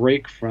can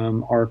break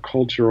from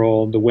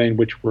the way in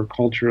which we're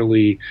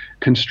culturally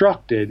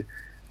constructed.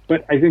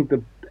 But I think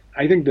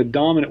the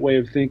dominant way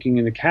of thinking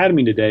in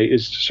academy today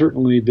is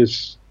certainly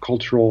this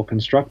cultural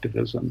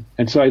constructivism.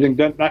 And so I think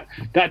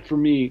that for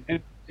me,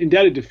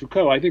 indebted to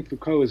Foucault, I think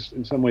Foucault is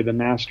in some way the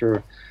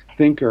master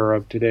thinker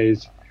of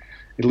today's,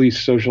 at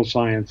least, social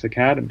science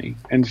academy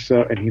and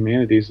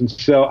humanities. And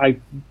so I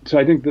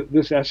think that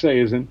this essay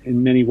is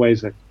in many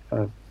ways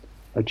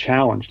a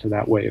challenge to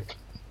that way of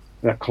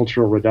that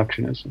cultural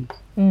reductionism.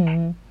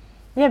 Mm-hmm.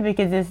 Yeah,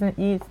 because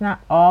it's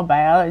not all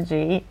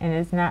biology, and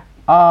it's not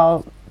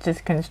all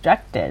just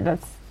constructed.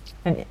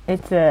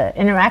 It's an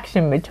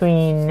interaction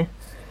between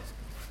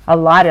a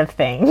lot of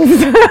things.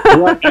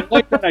 Well, I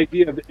like that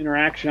idea of the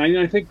interaction.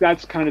 I think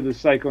that's kind of the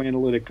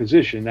psychoanalytic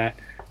position, that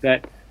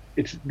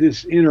it's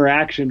this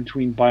interaction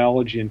between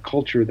biology and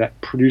culture that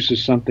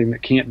produces something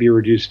that can't be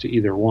reduced to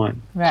either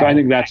one. Right. So I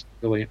think that's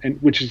really,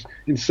 and which is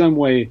in some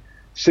way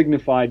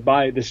signified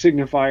by the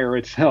signifier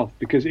itself,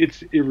 because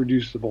it's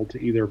irreducible to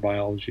either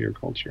biology or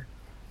culture.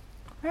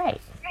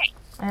 Right.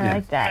 I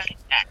like that.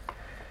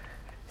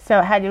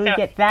 So how do we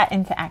get that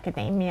into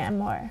academia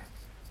more?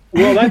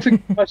 Well, that's a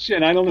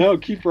question. I don't know.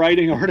 Keep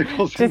writing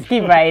articles. Just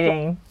keep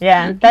writing.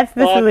 Yeah, that's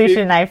the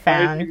solution I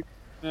found.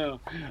 No,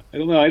 I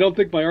don't know. I don't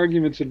think my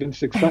arguments have been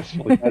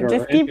successful yet.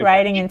 Just keep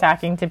writing and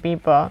talking to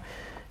people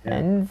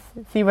and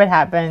see what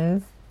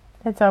happens.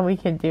 That's all we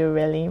could do,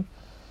 really.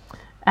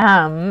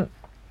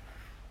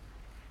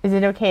 Is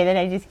it okay that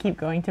I just keep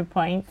going to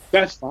points?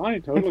 That's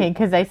fine, totally. Okay,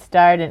 because I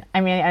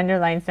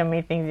underlined so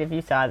many things. If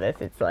you saw this,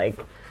 it's like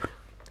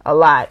a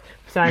lot.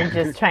 So I'm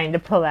just trying to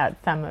pull out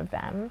some of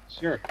them.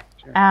 Sure.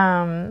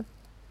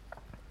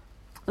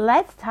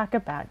 Let's talk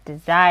about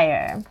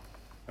desire.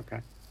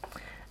 Okay.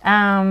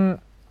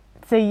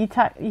 So you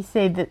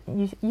say that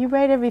you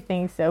write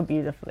everything so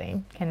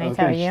beautifully. Can I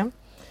tell you?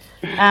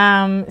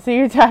 So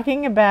you're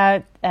talking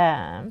about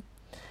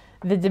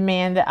the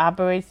demand that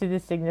operates through the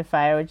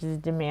signifier, which is a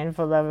demand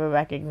for love or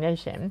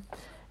recognition.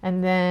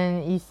 And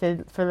then you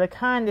said for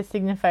Lacan, the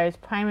signifier's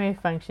primary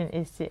function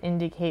is to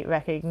indicate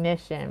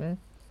recognition,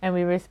 and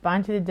we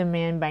respond to the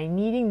demand by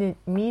meeting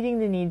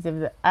the needs of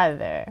the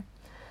other.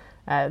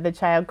 The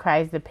child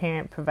cries, the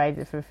parent provides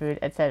it for food,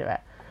 etc.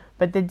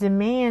 But the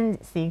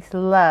demand seeks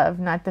love,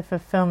 not the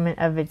fulfillment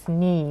of its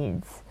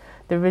needs.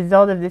 The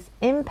result of this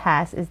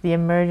impasse is the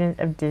emergence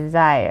of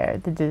desire,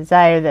 the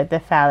desire that the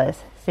phallus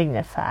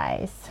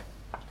signifies.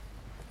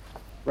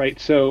 Right.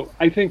 So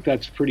I think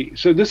that's pretty.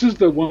 So this is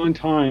the one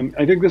time,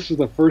 I think this is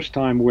the first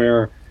time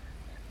where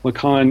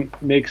Lacan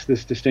makes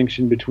this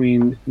distinction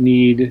between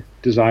need,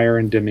 desire,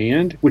 and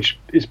demand, which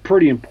is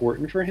pretty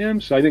important for him.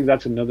 So I think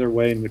that's another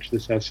way in which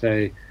this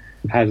essay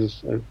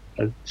has a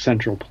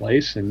central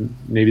place, and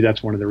maybe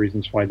that's one of the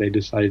reasons why they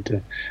decided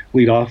to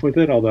lead off with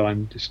it, although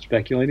I'm just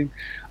speculating.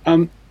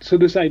 So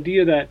this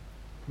idea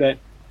that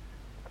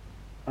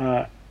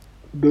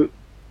the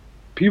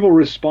people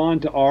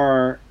respond to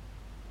our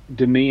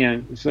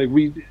demand. It's like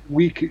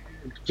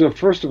so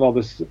first of all,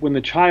 this when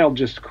the child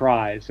just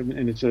cries and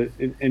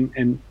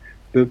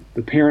the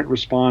parent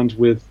responds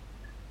with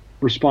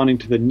responding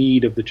to the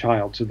need of the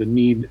child, so the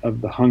need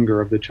of the hunger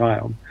of the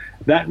child.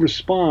 That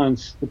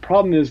response, the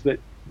problem is that,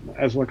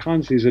 as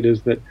Lacan sees it,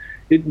 is that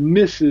it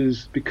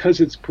misses,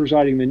 because it's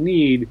presiding the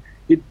need,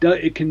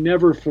 it can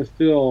never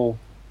fulfill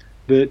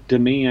the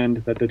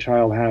demand that the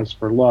child has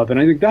for love. And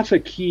I think that's a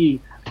key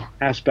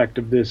aspect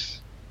of this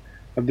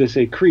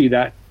écrit,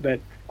 that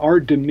our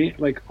demand,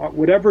 like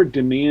whatever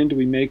demand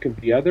we make of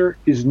the other,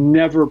 is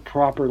never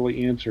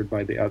properly answered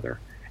by the other,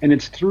 and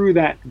it's through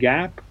that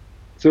gap.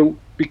 So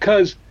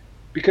because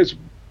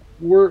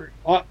we're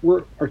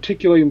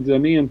articulating the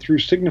demand through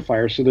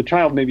signifiers. So the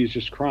child maybe is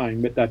just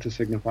crying, but that's a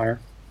signifier.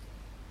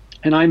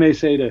 And I may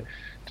say to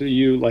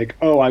you, like,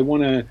 oh, I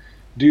want to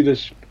do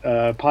this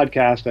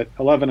podcast at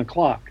 11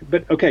 o'clock.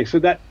 But okay, so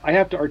that I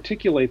have to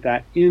articulate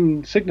that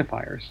in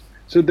signifiers,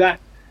 so that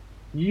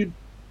you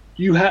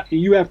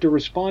have to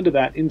respond to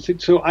that.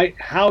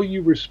 How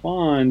you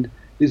respond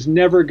is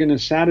never going to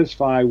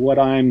satisfy what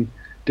I'm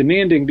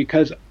demanding,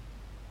 because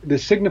the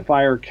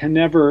signifier can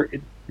never.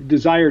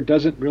 Desire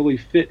doesn't really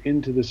fit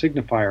into the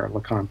signifier,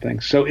 Lacan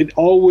thinks. So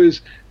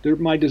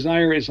my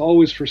desire is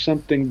always for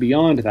something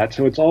beyond that.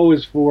 So it's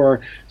always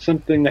for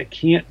something that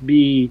can't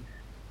be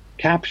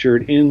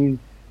captured in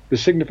the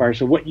signifier.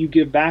 So what you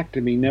give back to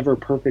me never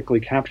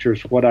perfectly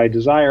captures what I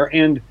desire.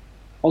 And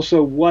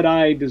also what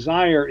I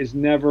desire is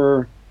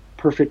never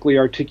perfectly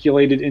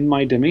articulated in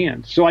my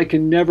demand. So I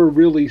can never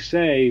really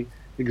say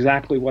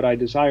exactly what I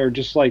desire,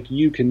 just like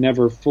you can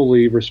never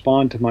fully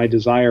respond to my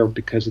desire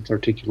because it's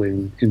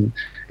articulated in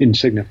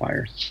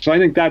signifiers. So I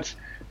think that's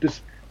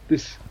this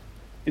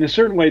in a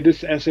certain way,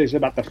 this essay is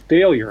about the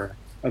failure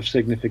of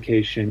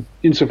signification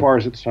insofar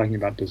as it's talking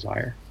about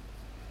desire,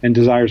 and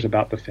desire is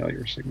about the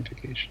failure of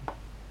signification.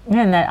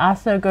 And that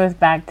also goes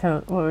back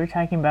to what we were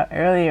talking about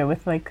earlier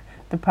with like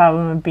the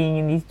problem of being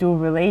in these dual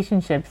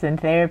relationships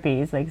and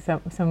therapies. Like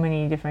so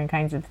many different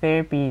kinds of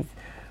therapies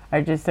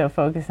are just so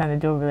focused on the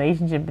dual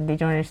relationship, but they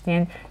don't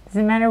understand. It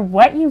doesn't matter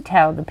what you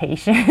tell the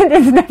patient;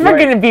 it's never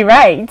going to be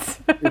right.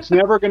 It's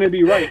never going to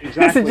be right.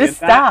 Exactly. So just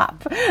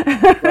stop.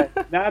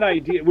 That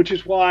idea, which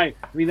is why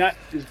that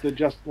is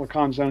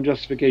Lacan's own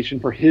justification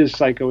for his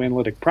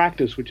psychoanalytic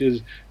practice, which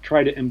is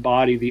try to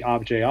embody the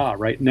objet a,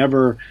 right?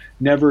 Never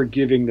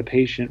giving the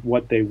patient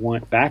what they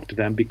want back to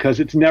them, because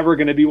it's never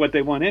going to be what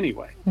they want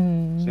anyway.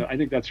 So I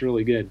think that's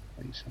really good.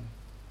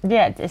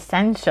 Yeah, it's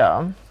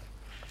essential.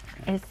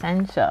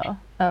 Essential.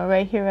 Oh,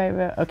 right here I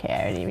wrote, okay,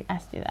 I already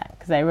asked you that,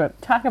 because I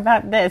wrote, talk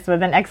about this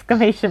with an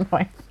exclamation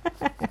point.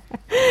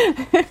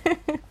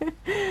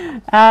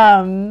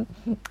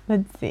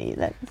 Let's see.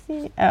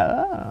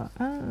 Oh.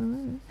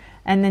 And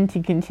then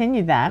to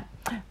continue that,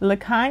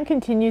 Lacan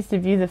continues to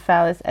view the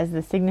phallus as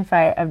the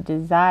signifier of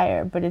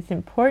desire, but its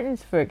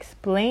importance for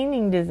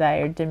explaining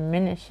desire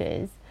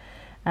diminishes.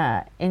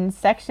 In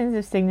sections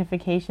of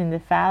signification, the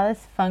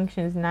phallus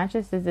functions not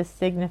just as a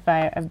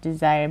signifier of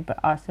desire, but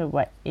also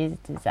what is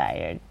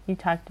desired. You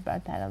talked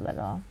about that a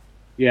little.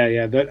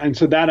 Yeah. And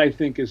so that, I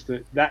think, is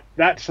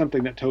that's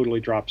something that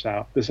totally drops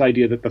out. This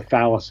idea that the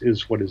phallus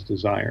is what is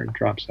desired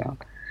drops out.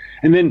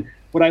 And then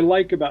what I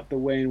like about the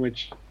way in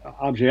which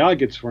objet A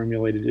gets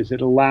formulated is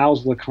it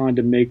allows Lacan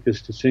to make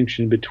this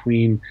distinction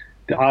between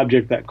the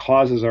object that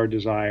causes our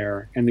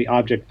desire and the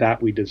object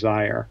that we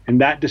desire.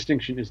 And that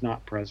distinction is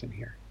not present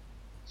here.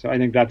 So I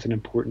think that's an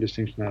important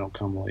distinction that'll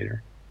come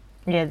later.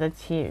 Yeah,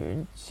 that's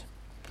huge.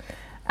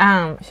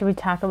 Should we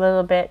talk a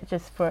little bit,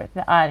 just for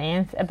the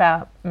audience,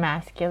 about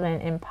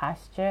masculine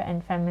imposture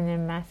and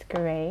feminine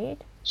masquerade?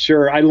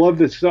 Sure, I love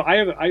this. So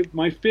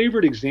my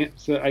favorite example.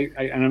 So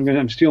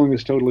I'm stealing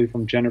this totally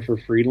from Jennifer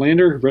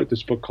Friedlander, who wrote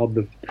this book called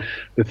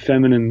The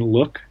Feminine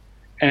Look,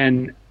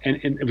 and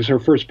it was her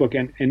first book.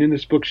 And in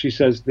this book, she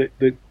says that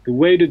the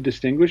way to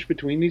distinguish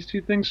between these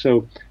two things,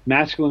 so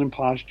masculine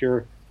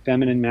imposture,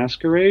 feminine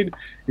masquerade,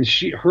 and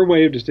her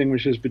way of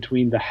distinguishes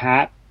between the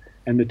hat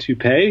and the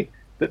toupee.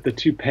 That the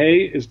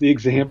toupee is the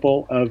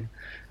example of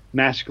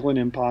masculine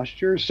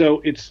imposture.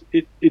 So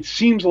it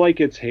seems like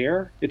it's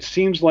hair. It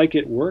seems like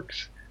it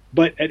works,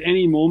 but at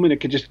any moment it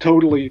could just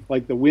totally,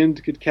 like the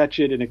wind could catch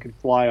it and it could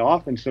fly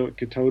off, and so it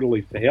could totally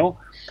fail.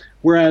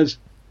 Whereas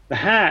the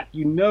hat,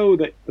 you know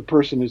that the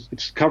person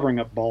it's covering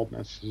up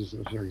baldness, is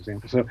an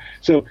example.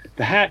 So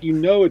the hat, you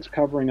know, it's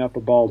covering up a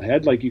bald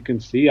head. Like you can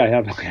see, I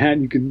have a hat,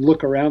 and you can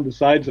look around the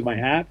sides of my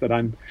hat that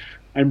I'm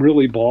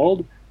really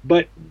bald.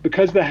 But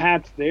because the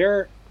hat's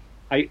there,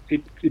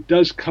 it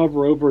does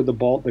cover over the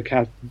bald.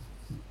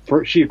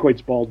 She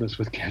equates baldness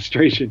with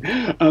castration,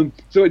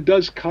 so it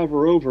does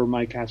cover over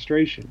my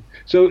castration.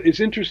 So it's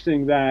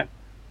interesting that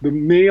the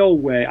male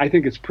way, I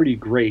think it's pretty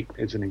great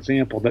as an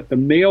example, that the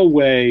male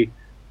way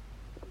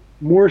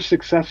more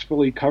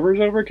successfully covers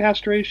over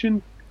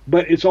castration,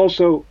 but it's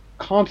also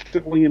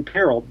constantly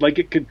imperiled. Like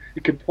it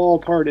could fall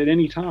apart at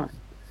any time.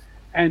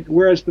 And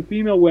whereas the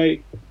female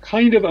way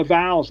kind of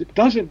avows, it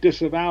doesn't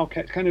disavow,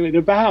 it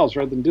avows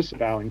rather than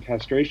disavowing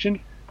castration,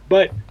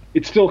 but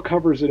it still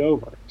covers it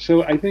over.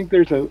 So I think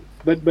there's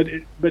but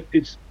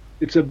it's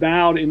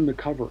avowed in the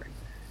covering.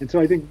 And so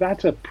I think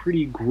that's a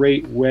pretty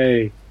great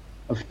way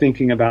of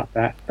thinking about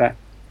that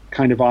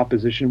kind of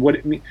opposition, what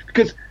it means.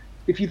 Because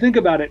if you think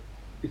about it,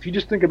 if you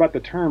just think about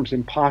the terms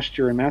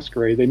imposture and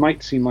masquerade, they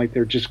might seem like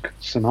they're just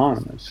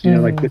synonymous,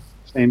 like the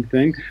same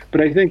thing.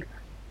 But I think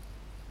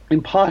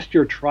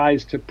imposture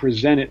tries to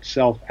present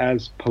itself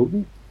as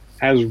potent,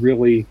 as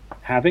really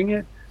having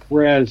it,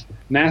 whereas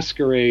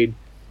masquerade,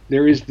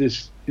 there is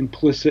this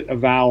implicit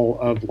avowal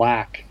of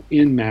lack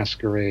in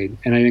masquerade.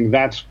 And I think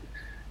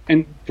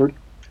and for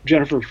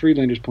Jennifer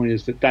Friedlander's point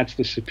is that's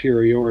the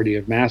superiority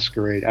of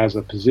masquerade as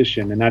a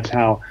position, and that's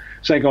how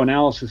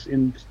psychoanalysis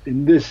in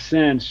this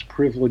sense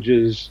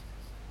privileges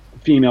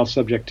female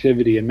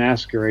subjectivity and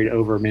masquerade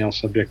over male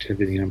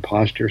subjectivity and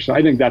imposture. So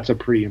I think that's a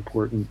pretty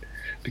important,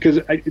 because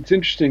it's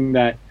interesting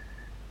that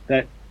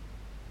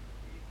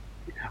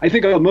I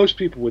think most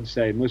people would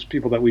say, most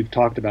people that we've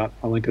talked about,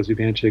 Alenka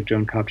Zubanchik,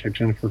 Joan Kopchak,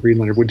 Jennifer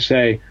Friedlander, would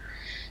say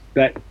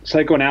that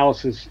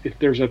psychoanalysis, if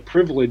there's a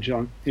privilege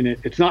in it,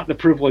 it's not the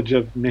privilege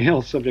of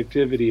male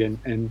subjectivity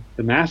and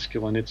the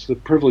masculine, it's the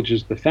privilege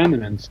is the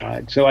feminine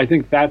side. So I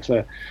think that's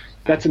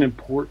an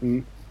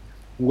important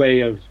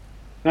way of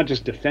not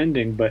just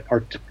defending, but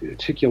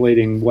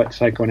articulating what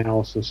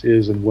psychoanalysis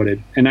is and what it.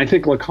 And I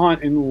think Lacan,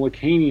 in the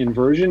Lacanian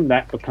version,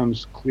 that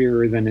becomes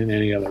clearer than in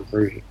any other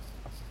version.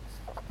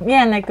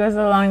 Yeah, and that goes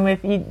along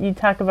with, you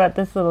talk about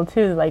this little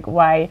too, like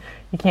why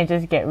you can't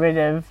just get rid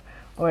of,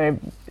 or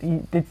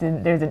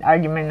there's an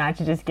argument not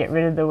to just get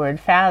rid of the word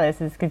phallus,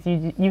 is because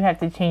you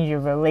have to change your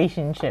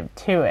relationship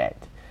to it.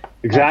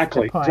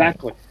 Exactly.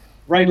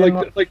 Right,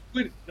 like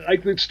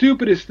the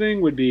stupidest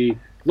thing would be,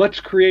 let's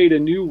create a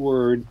new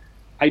word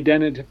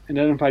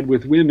identified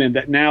with women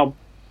that now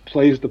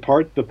plays the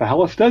part the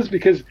phallus does,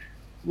 because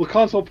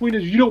Lacan's whole point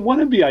is you don't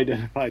want to be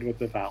identified with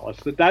the phallus.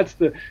 That's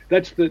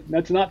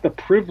not the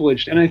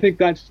privileged. And I think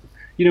that's,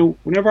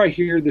 whenever I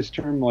hear this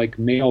term like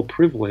male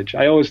privilege,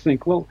 I always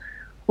think, well,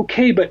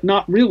 okay, but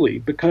not really,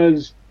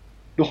 because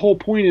the whole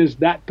point is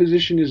that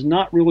position is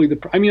not really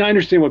I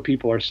understand what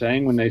people are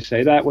saying when they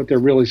say that. What they're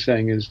really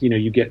saying is,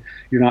 you're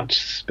not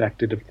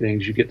suspected of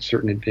things, you get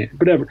certain advantage,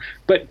 whatever.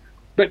 But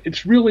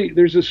it's really,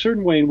 there's a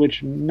certain way in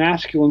which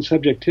masculine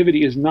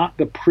subjectivity is not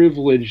the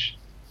privileged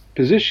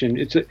position.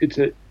 As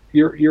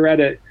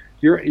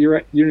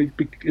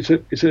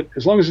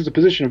long as it's a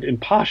position of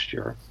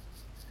imposture,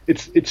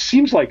 it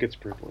seems like it's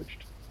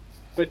privileged,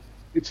 but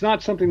it's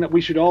not something that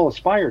we should all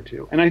aspire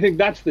to. And I think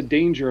that's the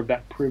danger of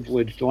that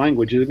privileged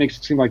language, is it makes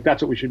it seem like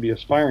that's what we should be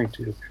aspiring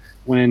to,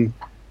 when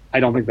I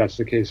don't think that's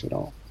the case at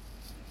all.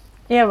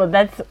 Yeah, well,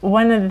 that's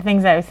one of the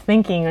things I was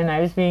thinking when I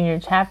was reading your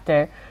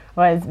chapter,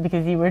 was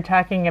because you were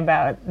talking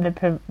about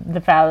the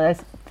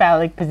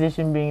phallic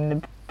position being the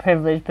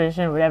privileged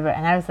position or whatever.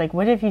 And I was like,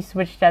 what if you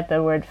switched out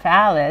the word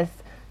phallus,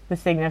 the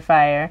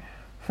signifier,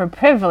 for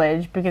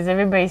privilege, because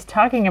everybody's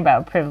talking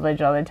about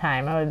privilege all the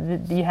time. Oh,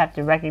 you have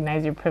to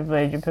recognize your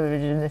privilege and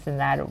this and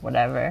that or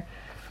whatever.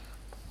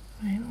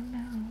 I don't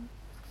know.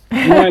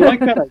 No, I like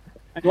that.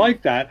 I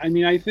like that. I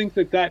mean, I think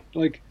that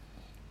like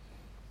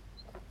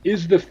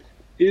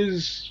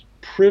is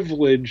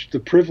privilege the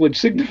privilege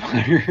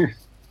signifier?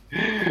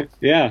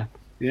 Yeah.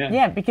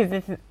 Yeah, because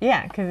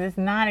it's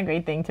not a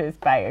great thing to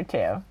aspire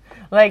to.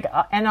 Like,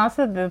 and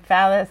also the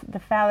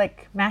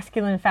phallic,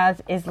 masculine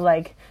phallus is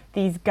like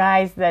these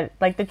guys that,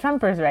 like the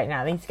Trumpers right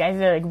now, these guys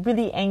that are like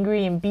really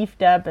angry and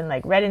beefed up and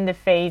like red in the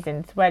face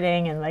and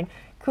sweating and like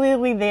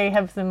clearly they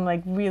have some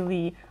like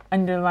really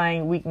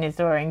underlying weakness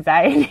or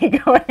anxiety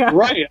going on.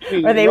 Right. I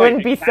mean, or they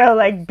wouldn't be so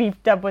like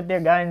beefed up with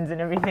their guns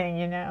and everything,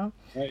 you know?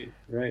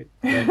 Right.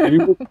 I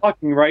mean, we're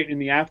talking right in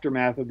the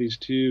aftermath of these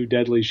two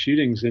deadly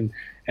shootings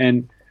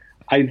and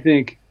I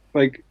think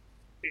like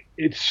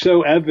it's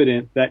so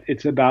evident that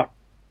it's about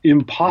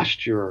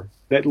imposture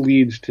that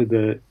leads to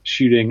the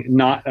shooting,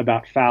 not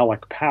about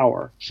phallic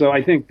power. So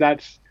I think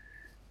that's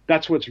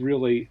what's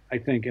really, I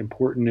think,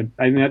 important.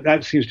 I mean,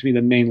 that seems to be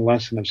the main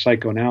lesson of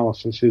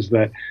psychoanalysis, is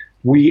that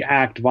we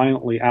act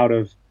violently out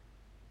of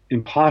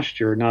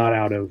imposture, not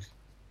out of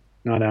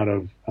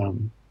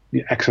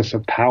excess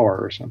of power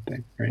or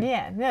something, right?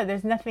 Yeah, no,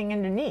 there's nothing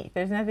underneath.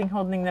 There's nothing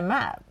holding them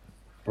up.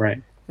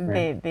 Right.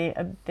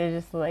 They're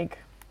just like,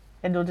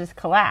 it'll just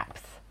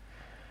collapse.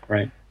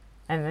 Right.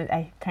 And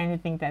I kind of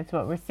think that's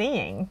what we're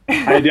seeing.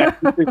 I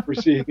definitely think we're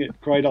seeing it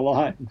quite a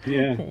lot.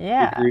 Yeah.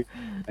 Yeah.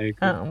 I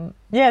agree.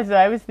 Yeah. So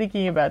I was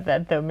thinking about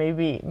that though.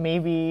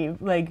 Maybe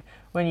like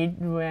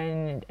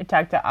when I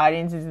talk to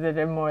audiences that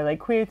are more like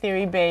queer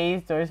theory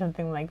based or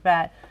something like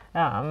that,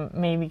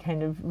 maybe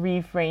kind of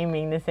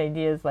reframing this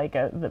idea as like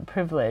the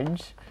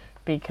privilege,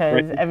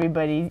 because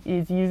everybody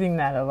is using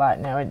that a lot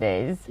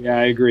nowadays. Yeah,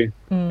 I agree.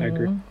 I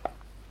agree.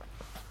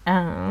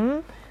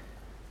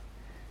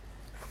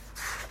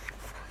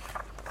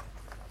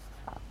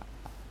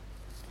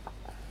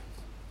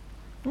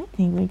 I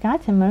think we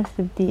got to most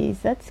of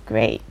these. That's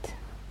great.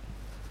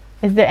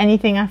 Is there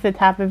anything off the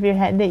top of your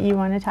head that you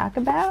want to talk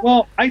about?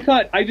 Well,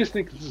 I just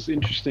think this is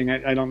interesting.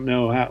 I don't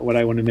know what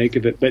I want to make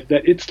of it, but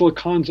that it's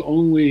Lacan's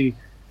only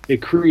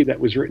decree that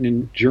was written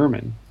in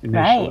German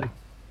initially. Right.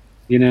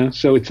 You know,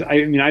 so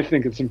I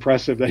think it's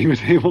impressive that he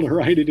was able to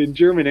write it in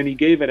German, and he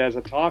gave it as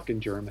a talk in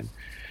German.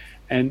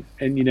 And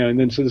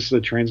so this is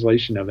a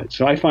translation of it.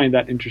 So I find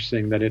that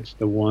interesting that it's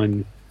the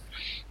one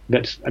he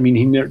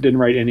didn't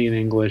write any in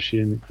English.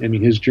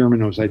 His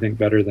German was, I think,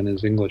 better than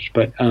his English.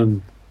 But I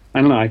don't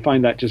know. I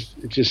find that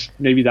just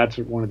maybe that's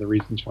one of the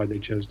reasons why they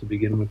chose to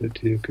begin with it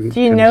too. Do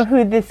you know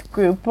who this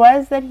group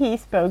was that he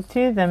spoke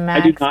to? The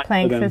Max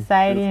Planck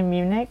Society in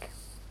Munich?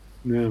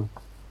 No.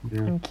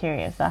 I'm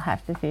curious. I'll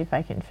have to see if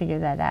I can figure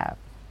that out.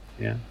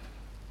 Yeah.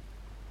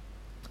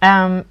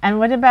 And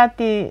what about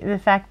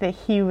the fact that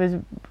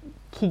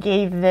he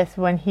gave this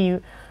when he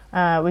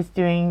was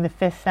doing the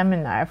 5th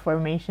seminar,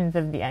 Formations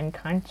of the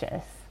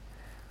Unconscious?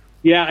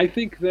 Yeah, I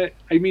think that,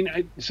 I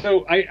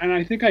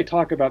think I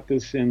talk about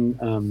this in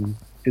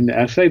the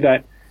essay,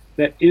 that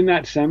in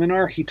that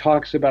seminar he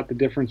talks about the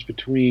difference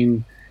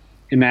between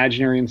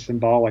imaginary and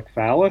symbolic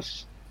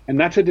phallus, and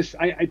that's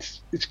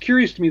it's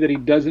curious to me that he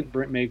doesn't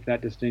make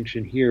that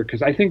distinction here,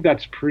 because I think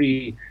that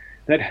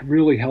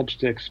really helps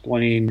to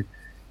explain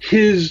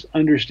his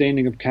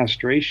understanding of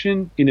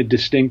castration in a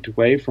distinct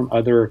way from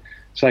other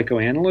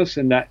psychoanalysts,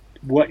 and that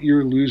what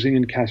you're losing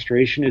in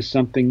castration is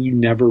something you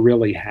never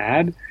really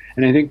had.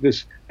 And I think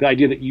the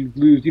idea that you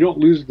don't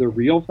lose the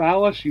real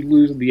phallus, you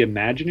lose the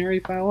imaginary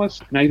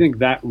phallus. And I think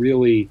that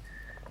really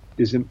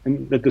is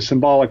that the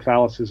symbolic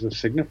phallus is a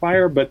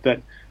signifier, but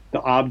that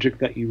the object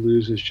that you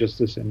lose is just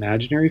this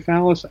imaginary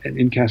phallus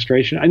in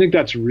castration. I think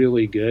that's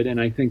really good.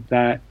 And I think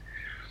that,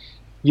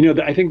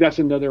 I think that's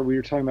another, we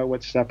were talking about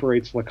what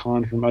separates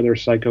Lacan from other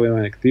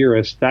psychoanalytic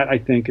theorists. That I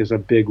think is a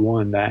big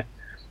one, that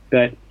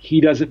he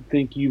doesn't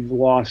think you've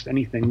lost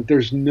anything.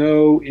 There's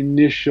no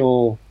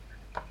initial,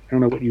 I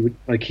don't know what you would,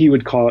 like he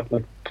would call it,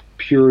 like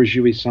pure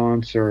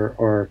jouissance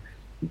or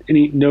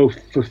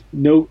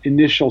no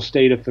initial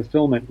state of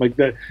fulfillment. Like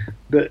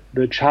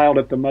the child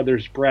at the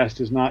mother's breast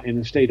is not in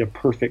a state of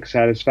perfect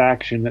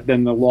satisfaction, that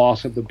then the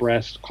loss of the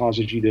breast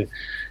causes you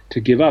to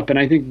give up. And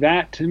I think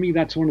that, to me,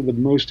 that's one of the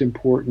most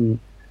important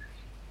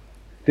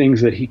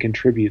things that he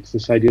contributes,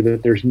 this idea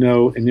that there's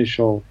no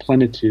initial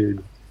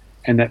plenitude,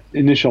 and that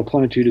initial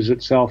plenitude is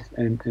itself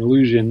an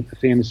illusion, a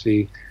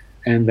fantasy,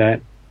 and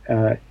that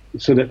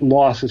so that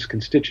loss is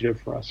constitutive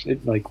for us.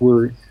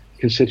 We're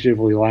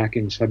constitutively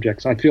lacking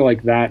subjects. I feel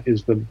like that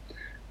is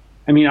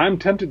I'm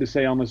tempted to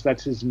say almost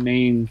that's his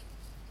main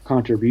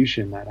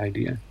contribution, that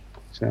idea.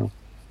 So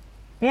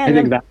yeah, I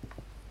think that,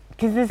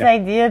 because this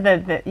idea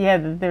that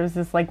there's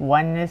this like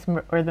oneness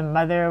or the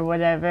mother or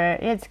whatever,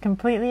 it's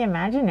completely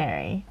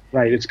imaginary.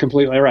 Right, it's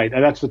completely right.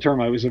 That's the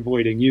term I was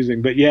avoiding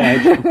using, but yeah,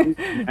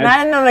 it's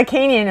not in the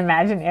Lacanian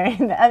imaginary,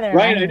 the other.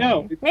 Right, I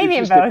know. Maybe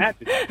in both.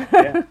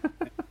 Yeah,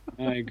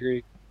 I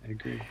agree.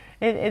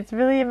 It's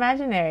really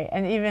imaginary.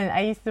 And even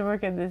I used to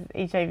work at this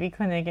HIV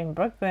clinic in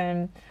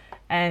Brooklyn,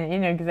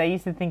 and because I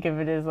used to think of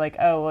it as like,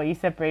 oh well, you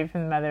separate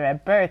from the mother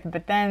at birth,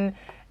 but then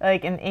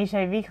like an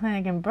HIV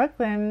clinic in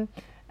Brooklyn,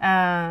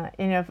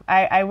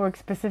 I work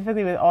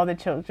specifically with all the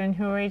children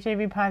who are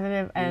HIV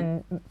positive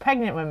and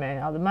pregnant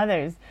women, all the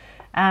mothers.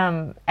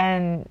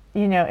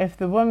 If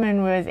the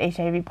woman was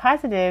HIV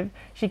positive,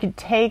 she could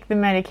take the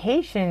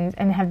medications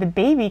and have the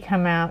baby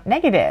come out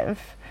negative.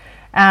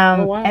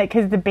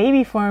 Because the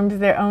baby forms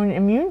their own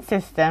immune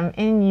system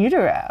in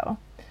utero.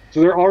 So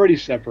they're already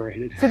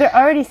separated.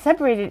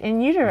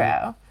 In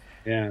utero.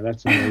 Yeah,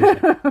 that's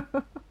amazing.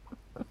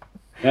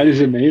 That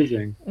is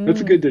amazing.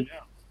 That's good to know.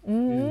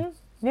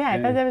 Mm-hmm. Yeah,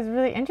 I thought that was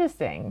really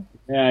interesting.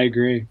 Yeah, I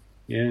agree.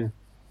 Yeah.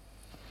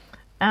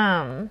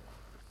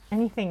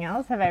 Anything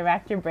else? Have I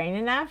racked your brain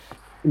enough?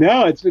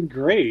 No, it's been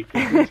great.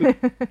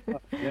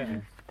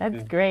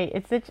 That's great.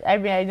 It's such. I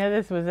mean, I know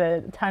this was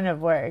a ton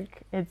of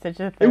work. It's such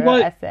a thorough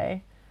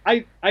essay.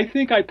 I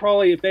think I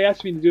probably, if they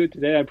asked me to do it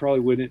today, I probably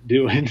wouldn't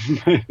do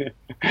it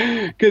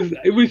because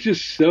it was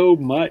just so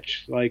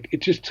much. Like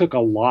it just took a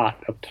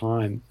lot of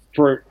time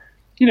for,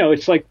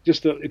 it's like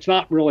it's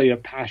not really a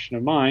passion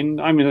of mine.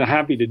 I mean, I'm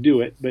happy to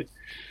do it, but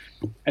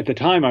at the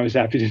time I was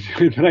happy to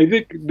do it. But I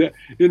think that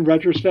in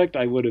retrospect,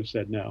 I would have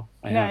said no.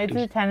 It's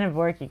a ton of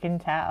work. You can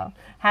tell.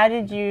 How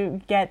did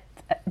you get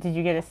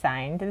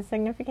assigned to the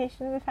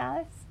signification of the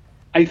phallus?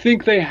 I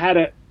think they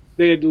had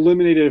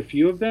eliminated a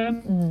few of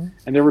them,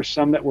 and there were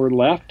some that were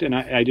left, and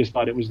I just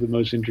thought it was the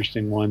most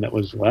interesting one that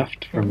was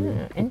left.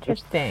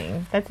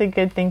 Interesting. That's a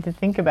good thing to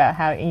think about,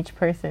 how each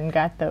person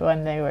got the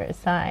one they were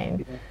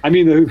assigned. I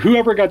mean,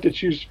 whoever got to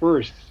choose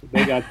first,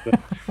 they got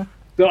the...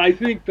 So I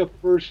think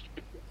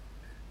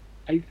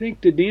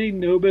did Danny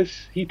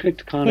Nobis, he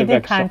picked Convex. He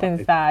did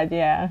Condensad,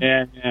 yeah.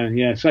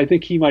 Yeah. So I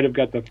think he might have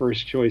got the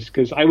first choice,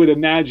 because I would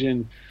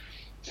imagine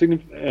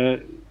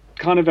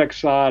Convex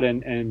Sod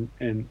and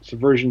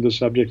Subversion of the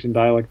Subject and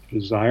Dialect of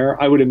Desire,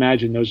 I would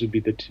imagine those would be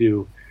the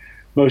two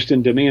most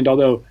in demand,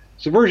 although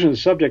Subversion of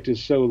the Subject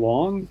is so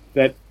long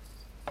that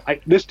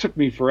this took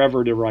me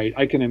forever to write.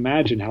 I can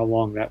imagine how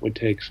long that would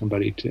take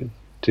somebody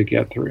to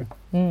get through.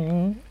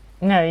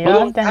 Mm-hmm. No,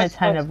 you've done a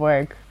ton of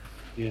work.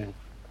 Yeah.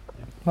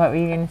 What were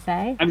you going to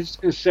say? I'm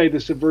just going to say the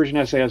Subversion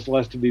essay has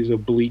less of these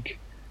oblique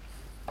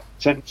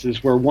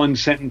sentences where one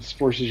sentence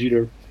forces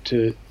you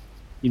to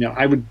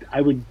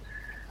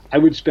I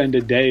would spend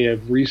a day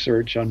of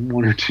research on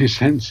one or two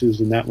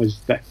sentences, and it was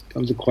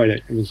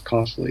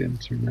costly in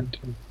certain that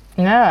too.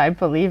 No, I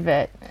believe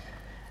it.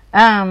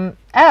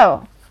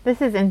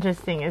 This is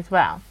interesting as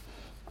well.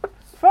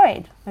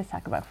 Freud. Let's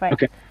talk about Freud.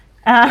 Okay.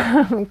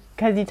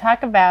 Because you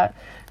talk about,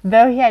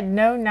 though he had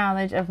no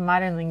knowledge of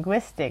modern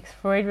linguistics,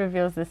 Freud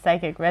reveals the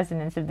psychic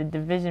resonance of the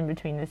division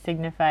between the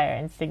signifier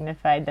and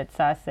signified that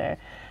Saussure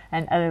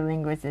and other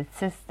linguists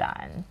insist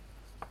on.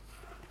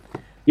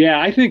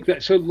 Yeah, I think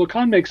that, so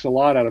Lacan makes a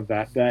lot out of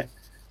that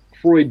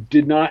Freud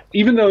did not,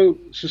 even though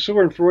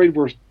Saussure and Freud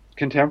were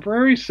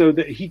contemporaries,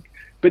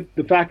 but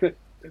the fact that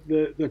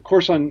the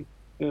course on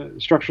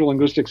structural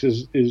linguistics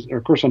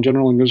or course on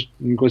general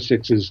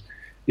linguistics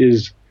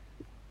is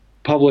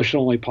published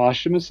only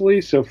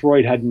posthumously, so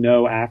Freud had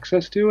no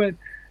access to it.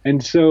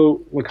 And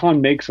so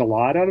Lacan makes a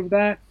lot out of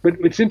that. But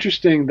it's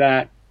interesting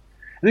that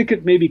I think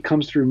it maybe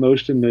comes through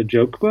most in the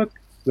joke book,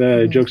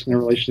 the jokes in the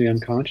relation to the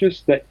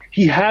unconscious, that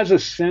he has a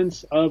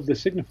sense of the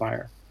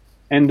signifier,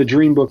 and the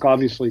dream book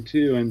obviously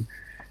too,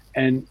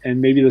 and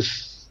maybe the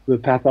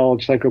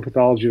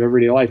psychopathology of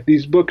everyday life.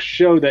 These books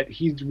show that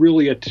he's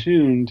really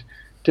attuned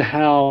to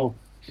how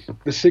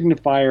the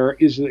signifier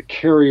is a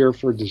carrier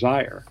for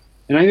desire.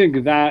 And I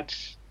think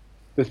that's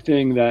the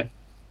thing that,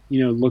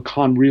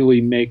 Lacan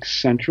really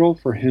makes central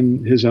for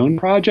his own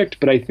project.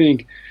 But I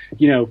think,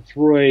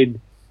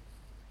 Freud,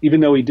 even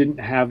though he didn't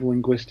have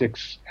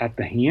linguistics at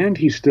the hand,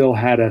 he still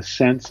had a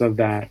sense of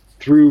that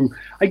through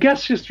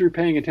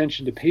paying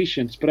attention to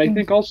patients, but I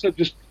think also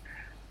just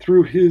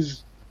through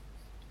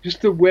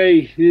the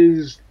way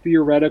his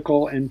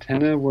theoretical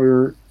antennae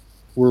were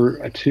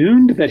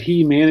attuned, that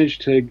he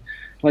managed to,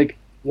 like,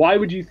 why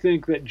would you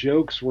think that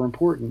jokes were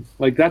important?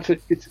 Like,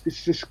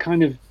 it's just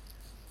kind of,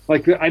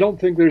 like, I don't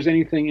think there's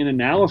anything in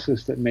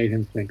analysis that made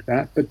him think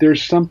that, but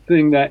there's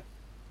something that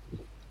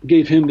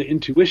gave him the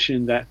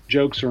intuition that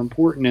jokes are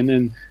important, and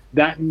then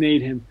that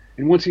made him,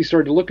 and once he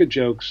started to look at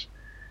jokes,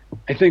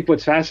 I think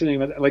what's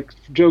fascinating about that, like,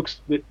 jokes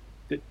that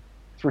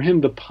for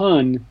him, the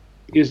pun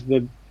is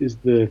the I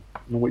don't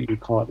know what you would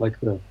call it, like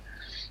the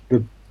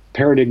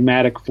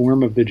paradigmatic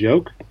form of the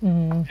joke.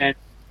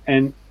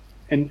 And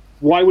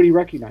why would he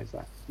recognize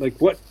that? Like,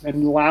 what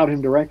allowed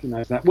him to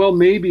recognize that? Well,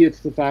 maybe it's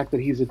the fact that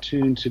he's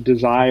attuned to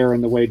desire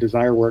and the way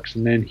desire works,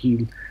 and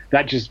then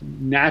that just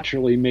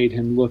naturally made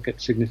him look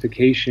at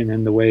signification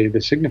and the way the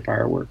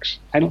signifier works.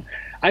 I don't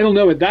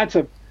know, but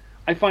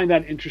I find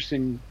that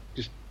interesting,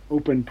 just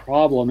open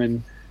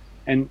problem,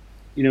 and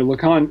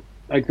Lacan,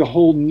 like, the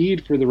whole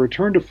need for the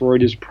return to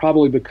Freud is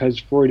probably because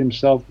Freud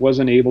himself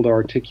wasn't able to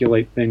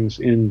articulate things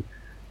in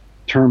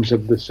terms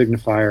of the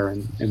signifier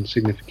and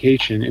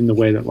signification in the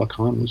way that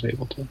Lacan was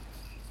able to.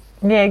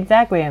 Yeah,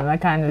 exactly. And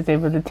Lacan was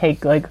able to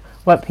take like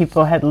what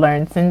people had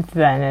learned since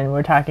then, and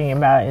we're talking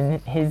about in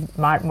his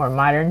more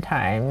modern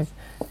times,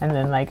 and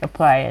then like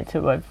apply it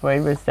to what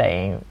Freud was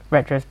saying Right.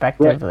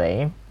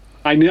 retrospectively.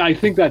 I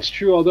think that's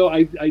true. Although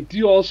I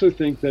do also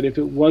think that if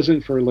it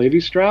wasn't for Levi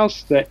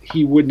Strauss, that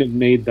he wouldn't have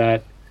made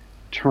that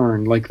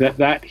turn. Like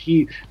that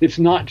he, it's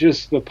not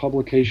just the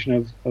publication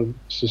of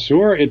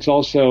Saussure, it's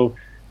also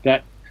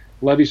that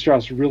Levi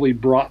Strauss really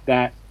brought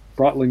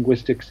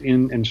linguistics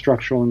in and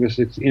structural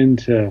linguistics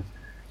into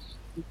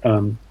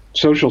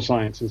social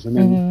sciences, and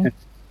then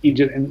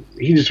Mm-hmm.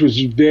 he just was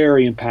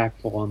very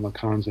impactful on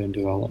Lacan's own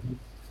development.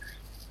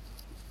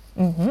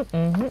 Mm-hmm.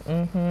 Mm-hmm.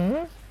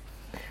 Mm-hmm.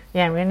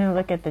 Yeah, I'm going to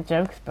look at the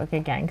jokes book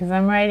again because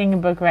I'm writing a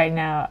book right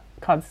now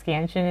called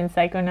Scansion in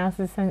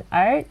Psychoanalysis and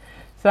Art.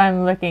 So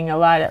I'm looking a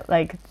lot at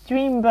like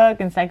Dream Book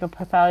and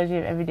Psychopathology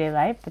of Everyday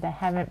Life, but I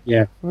haven't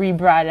Yeah,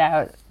 re-brought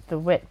out the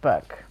Wit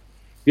book.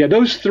 yeah,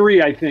 those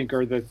three I think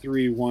are the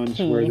three ones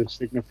where Key. the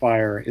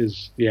signifier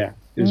is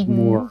Mm-hmm.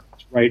 more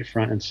right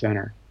front and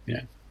center.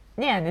 Yeah,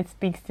 Yeah, and it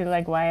speaks to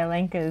like why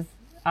Alenka's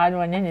Odd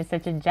One In is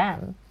such a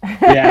gem.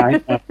 yeah,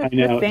 I The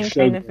know. same It's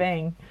so kind of good.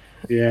 thing.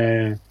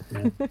 Yeah,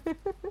 yeah,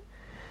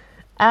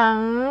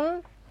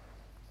 Um,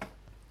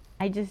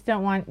 I just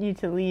don't want you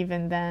to leave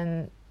and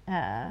then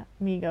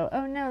me go,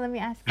 oh no, let me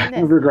ask you yeah.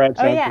 this. Regrets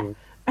Oh yeah.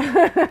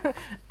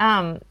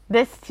 afterwards.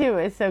 This too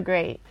is so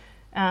great.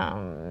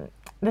 Um,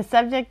 the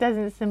subject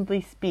doesn't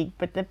simply speak,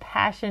 but the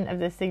passion of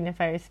the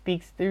signifier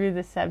speaks through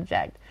the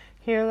subject.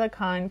 Here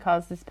Lacan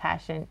calls this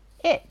passion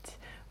it,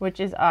 which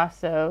is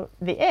also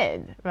the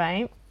id,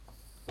 right?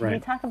 Can you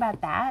Right. talk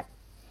about that?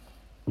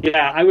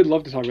 Yeah, I would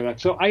love to talk about that.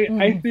 So I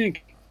Mm.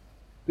 think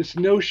this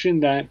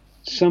notion that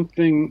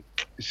something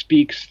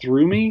speaks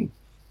through me,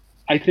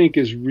 I think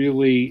is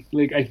really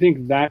like I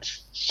think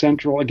that's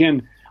central.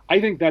 Again, I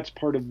think that's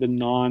part of the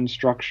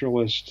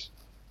non-structuralist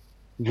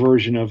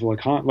version of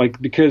Lacan.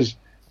 Like because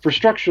for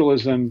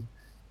structuralism,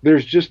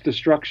 there's just the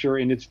structure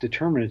and it's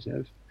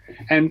determinative,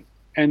 and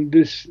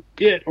this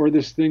it or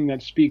this thing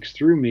that speaks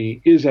through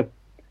me is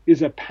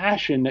a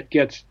passion that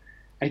gets.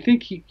 I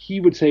think he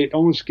would say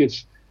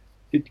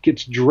it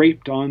gets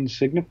draped on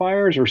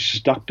signifiers or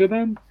stuck to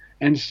them,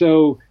 and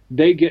so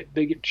they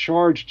get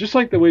charged just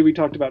like the way we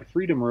talked about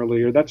freedom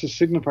earlier. That's a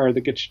signifier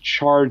that gets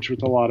charged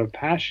with a lot of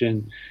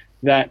passion.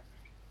 That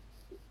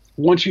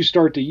once you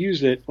start to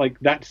use it, like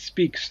that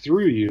speaks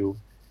through you,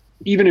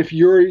 even if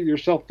you're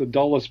yourself the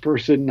dullest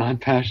person, not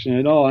passionate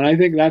at all. And I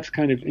think that's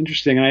kind of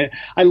interesting.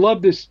 I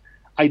love this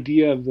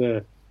idea of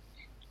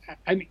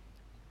I mean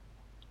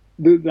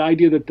the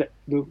idea that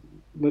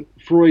that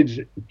Freud's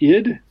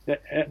id,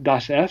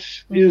 das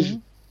S,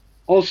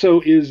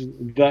 Mm-hmm. is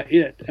the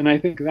it, and I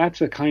think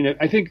that's a kind of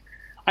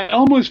I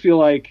almost feel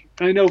like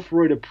I know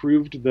Freud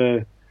approved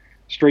the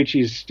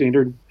Strachey's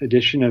standard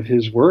edition of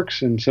his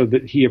works, and so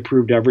that he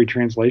approved every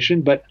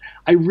translation. But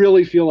I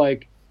really feel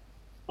like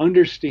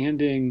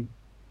understanding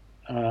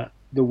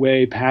the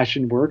way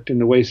passion worked and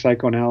the way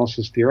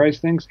psychoanalysis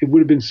theorized things, it would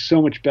have been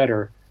so much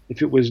better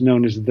if it was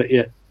known as the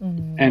it,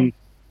 Mm-hmm. and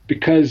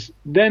because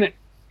then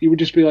it would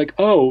just be like,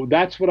 oh,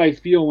 that's what I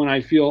feel when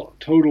I feel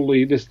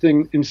totally this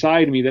thing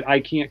inside me that I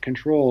can't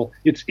control.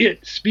 It's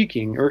it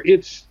speaking, or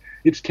it's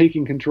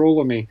taking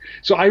control of me.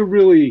 So I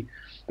really,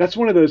 that's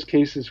one of those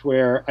cases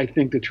where I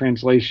think the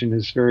translation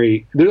is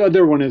very. The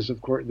other one is,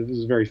 of course, this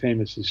is very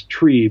famous, is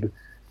Trieb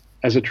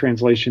as a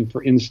translation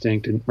for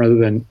instinct, and rather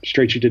than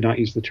Strachey did not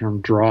use the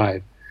term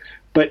drive.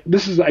 But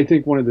this is, I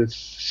think, one of the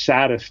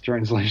saddest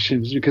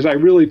translations because I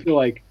really feel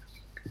like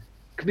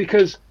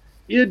because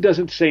it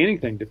doesn't say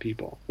anything to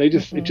people.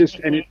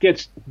 Mm-hmm. And it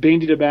gets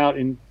bandied about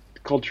in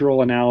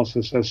cultural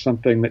analysis as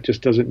something that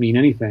just doesn't mean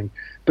anything.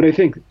 But I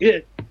think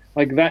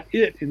like that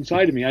it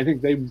inside of me, I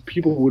think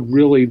people would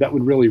really, that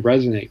would really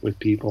resonate with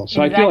people.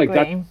 So I feel like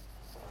that, Exactly.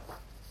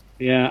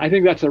 yeah, I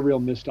think that's a real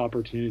missed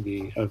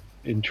opportunity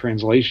in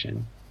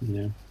translation, you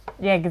know?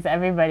 Yeah, because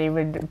everybody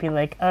would be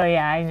like, "Oh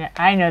yeah,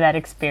 I know that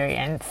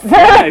experience."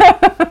 Yeah,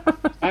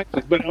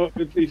 exactly. But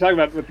if you talk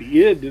about what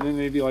the id, and then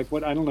they'd be like,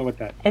 what? I don't know what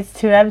that, It's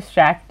too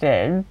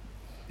abstracted,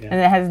 yeah. and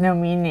it has no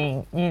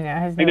meaning.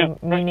 Has I know,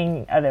 no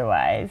meaning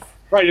otherwise.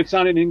 right. It's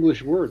not an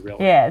English word,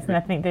 really. Yeah, it's Right.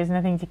 nothing. There's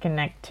nothing to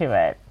connect to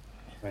it.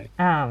 Right.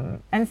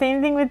 And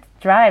same thing with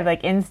drive,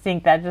 like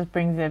instinct. That just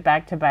brings it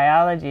back to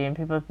biology, and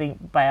people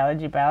think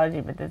biology,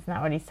 but that's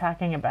not what he's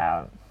talking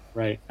about.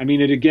 Right. I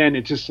mean,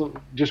 it's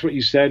just what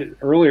you said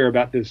earlier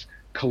about this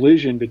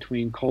collision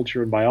between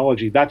culture and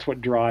biology. That's what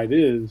drive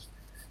is.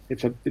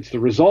 It's the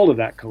result of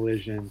that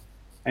collision.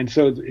 And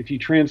so if you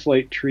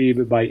translate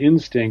Trieb by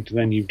instinct,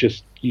 then you've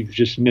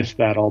just missed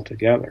that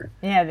altogether.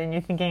 Yeah, then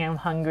you're thinking I'm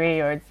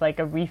hungry, or it's like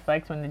a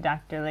reflex when the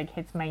doctor like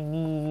hits my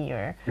knee,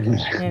 or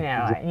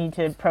I need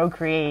to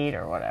procreate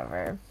or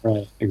whatever.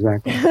 Right.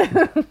 Exactly.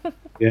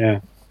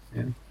 Yeah.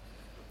 Yeah.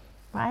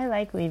 Well, I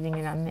like leaving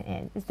it on the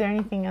id. Is there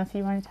anything else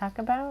you want to talk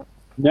about?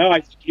 No,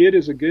 I think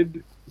it's a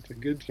good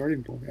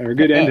starting point or a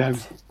good The end.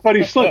 it.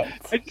 Funny The slip.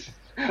 it.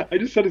 I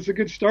just said it's a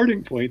good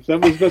starting point. So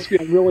that must be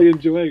I'm really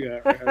enjoying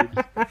it.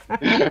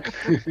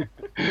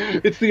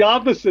 It's the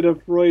opposite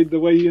of Freud, the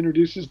way he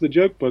introduces the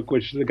joke book,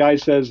 which the guy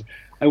says,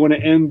 I want to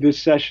end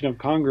this session of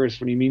Congress,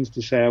 when he means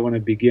to say, I want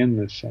to begin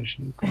this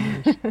session of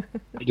Congress.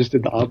 I just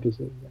did the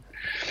opposite.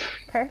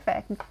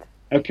 Perfect.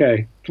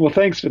 Okay. Well,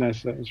 thanks,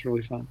 Vanessa. It was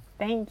really fun.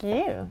 Thank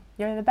you.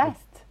 You're the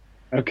best.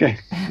 Okay.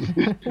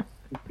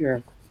 Yeah.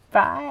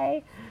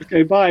 Bye.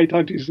 Okay, bye.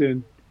 Talk to you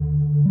soon.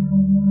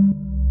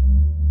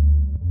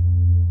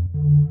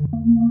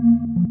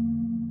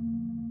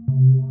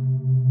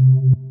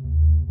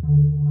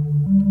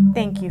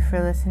 Thank you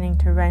for listening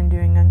to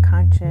Rendering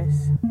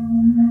Unconscious.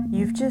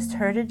 You've just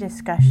heard a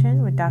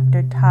discussion with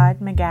Dr. Todd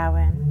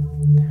McGowan.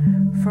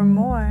 For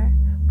more,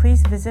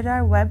 please visit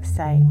our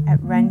website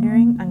at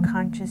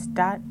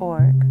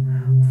renderingunconscious.org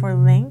for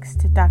links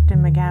to Dr.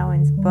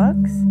 McGowan's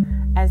books,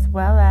 as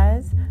well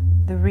as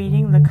the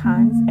Reading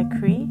Lacan's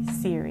Écrits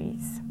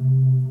series.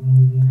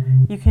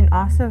 You can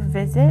also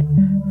visit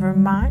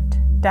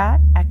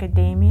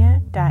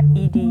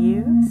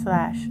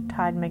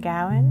vermont.academia.edu/Todd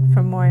McGowan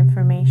for more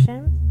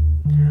information,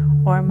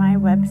 or my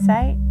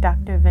website,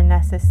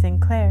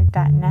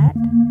 drvanessasinclair.net.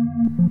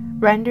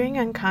 Rendering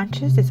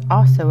Unconscious is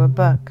also a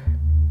book.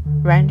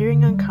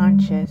 Rendering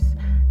Unconscious,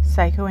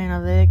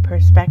 Psychoanalytic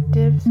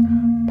Perspectives,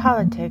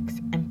 Politics,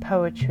 and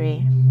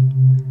Poetry.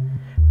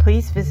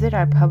 Please visit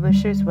our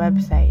publisher's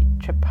website,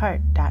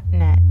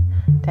 trapart.net.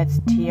 That's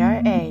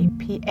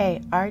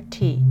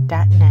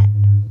TRAPART.net.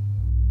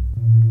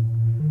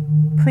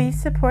 Please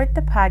support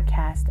the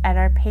podcast at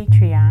our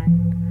Patreon.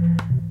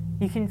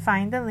 You can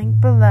find the link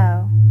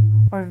below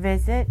or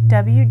visit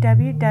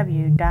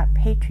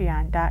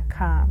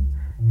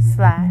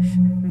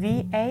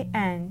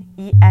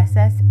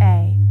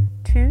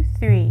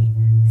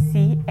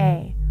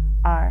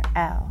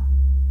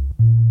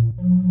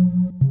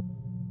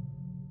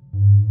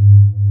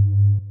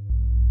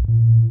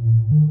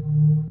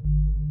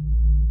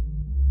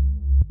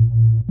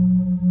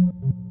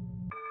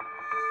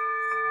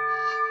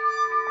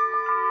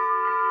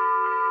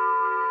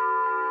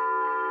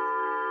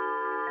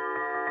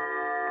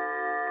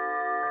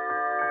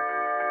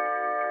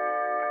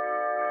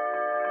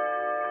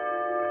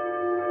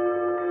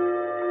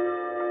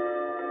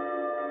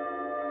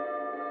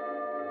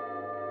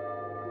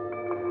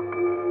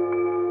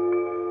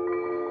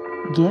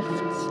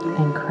Gifts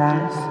and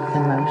crass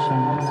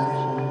emotions.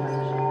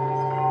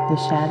 The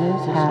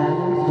shadows have,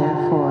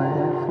 therefore,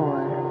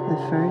 the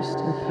first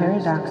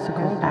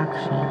paradoxical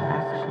action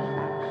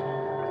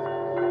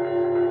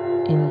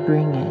in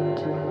Bring It.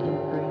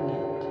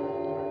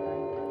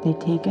 They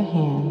take a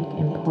hand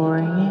in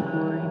pouring it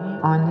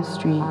on the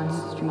streets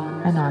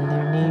and on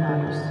their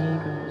neighbors.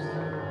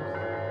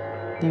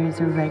 There is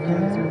a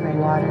regular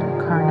water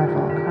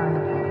carnival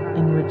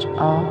in which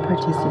all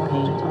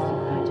participate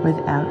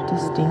without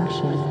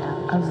distinction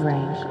of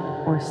rank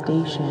or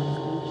station.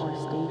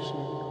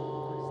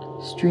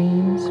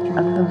 Streams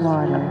of the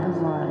water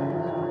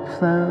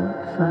flow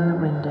from the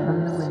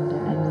windows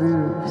and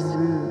roofs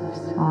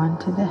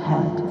onto the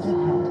head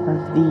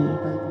of thee,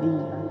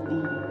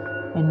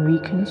 and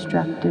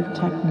reconstructive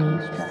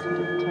techniques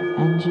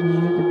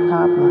engineer the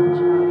problem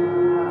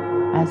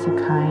as a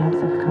kind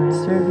of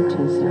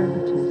conservatism,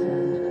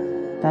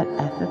 that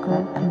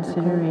ethical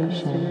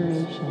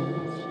considerations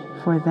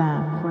for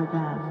them,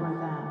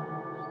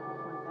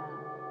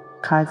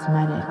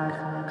 cosmetic.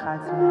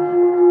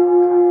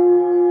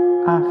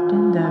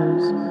 Often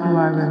those who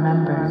are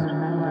remembered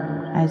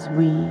as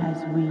we,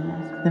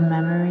 the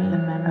memory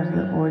of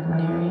the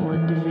ordinary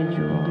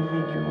individual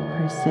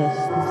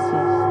persists.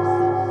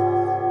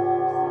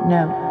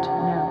 Note,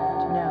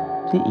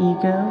 the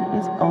ego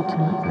is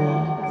ultimately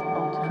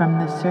from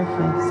the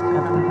surface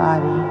of the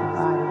body.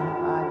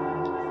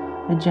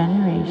 A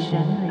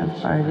generation of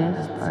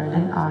artists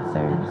and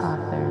authors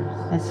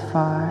as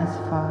far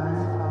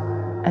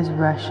as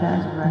Russia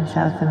and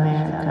South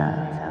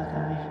America.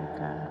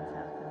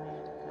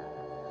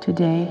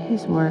 Today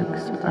his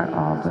works are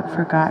all but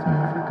forgotten,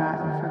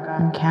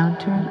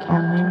 encountered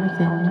only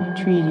within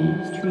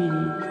treaties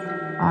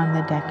on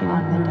the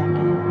decadent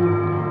movement,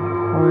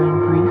 or in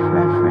brief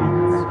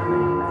reference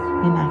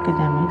in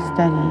academic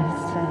studies.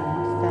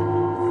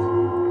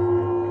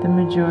 The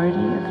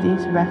majority of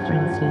these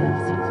references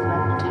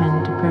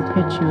tend to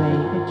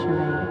perpetuate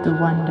the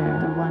wonder.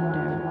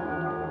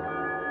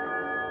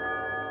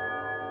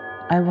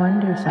 I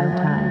wonder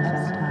sometimes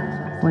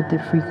what the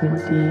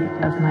frequency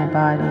of my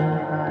body,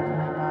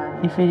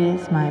 if it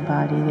is my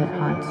body that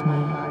haunts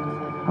me,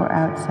 or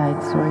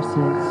outside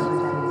sources.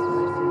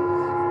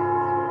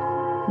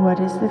 What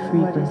is the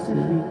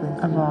frequency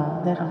of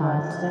all that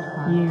haunts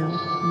you?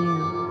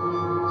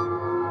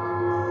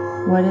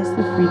 What is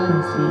the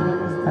frequency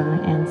of an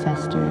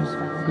ancestor's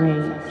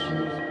rage?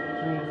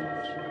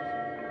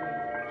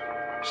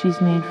 She's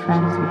made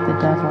friends with the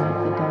devil.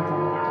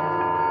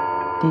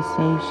 They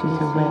say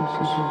she's a witch.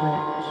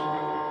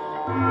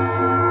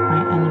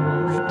 My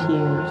enemy's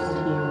tears.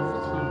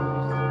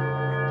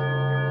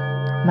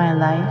 My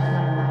life,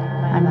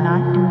 I'm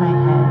not in my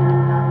head.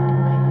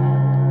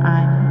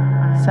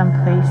 I'm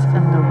someplace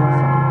in the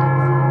world,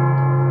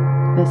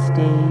 the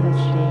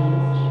stage,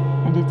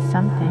 and it's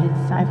something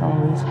I've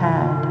always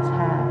had.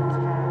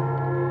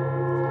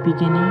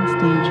 Beginning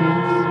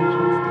stages,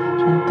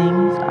 and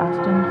things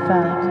often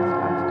felt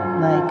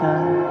like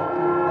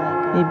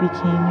they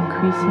became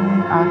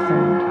increasingly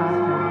authored.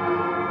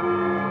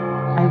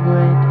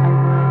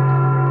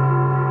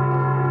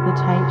 The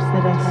types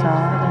that I saw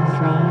in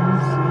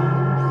dreams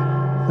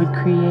would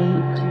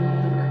create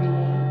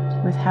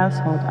with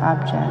household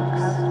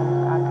objects,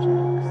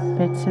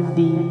 bits of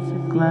these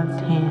gloved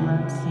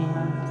hands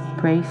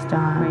braced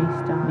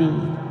on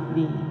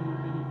thee.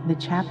 The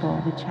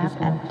chapel is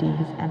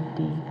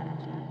empty.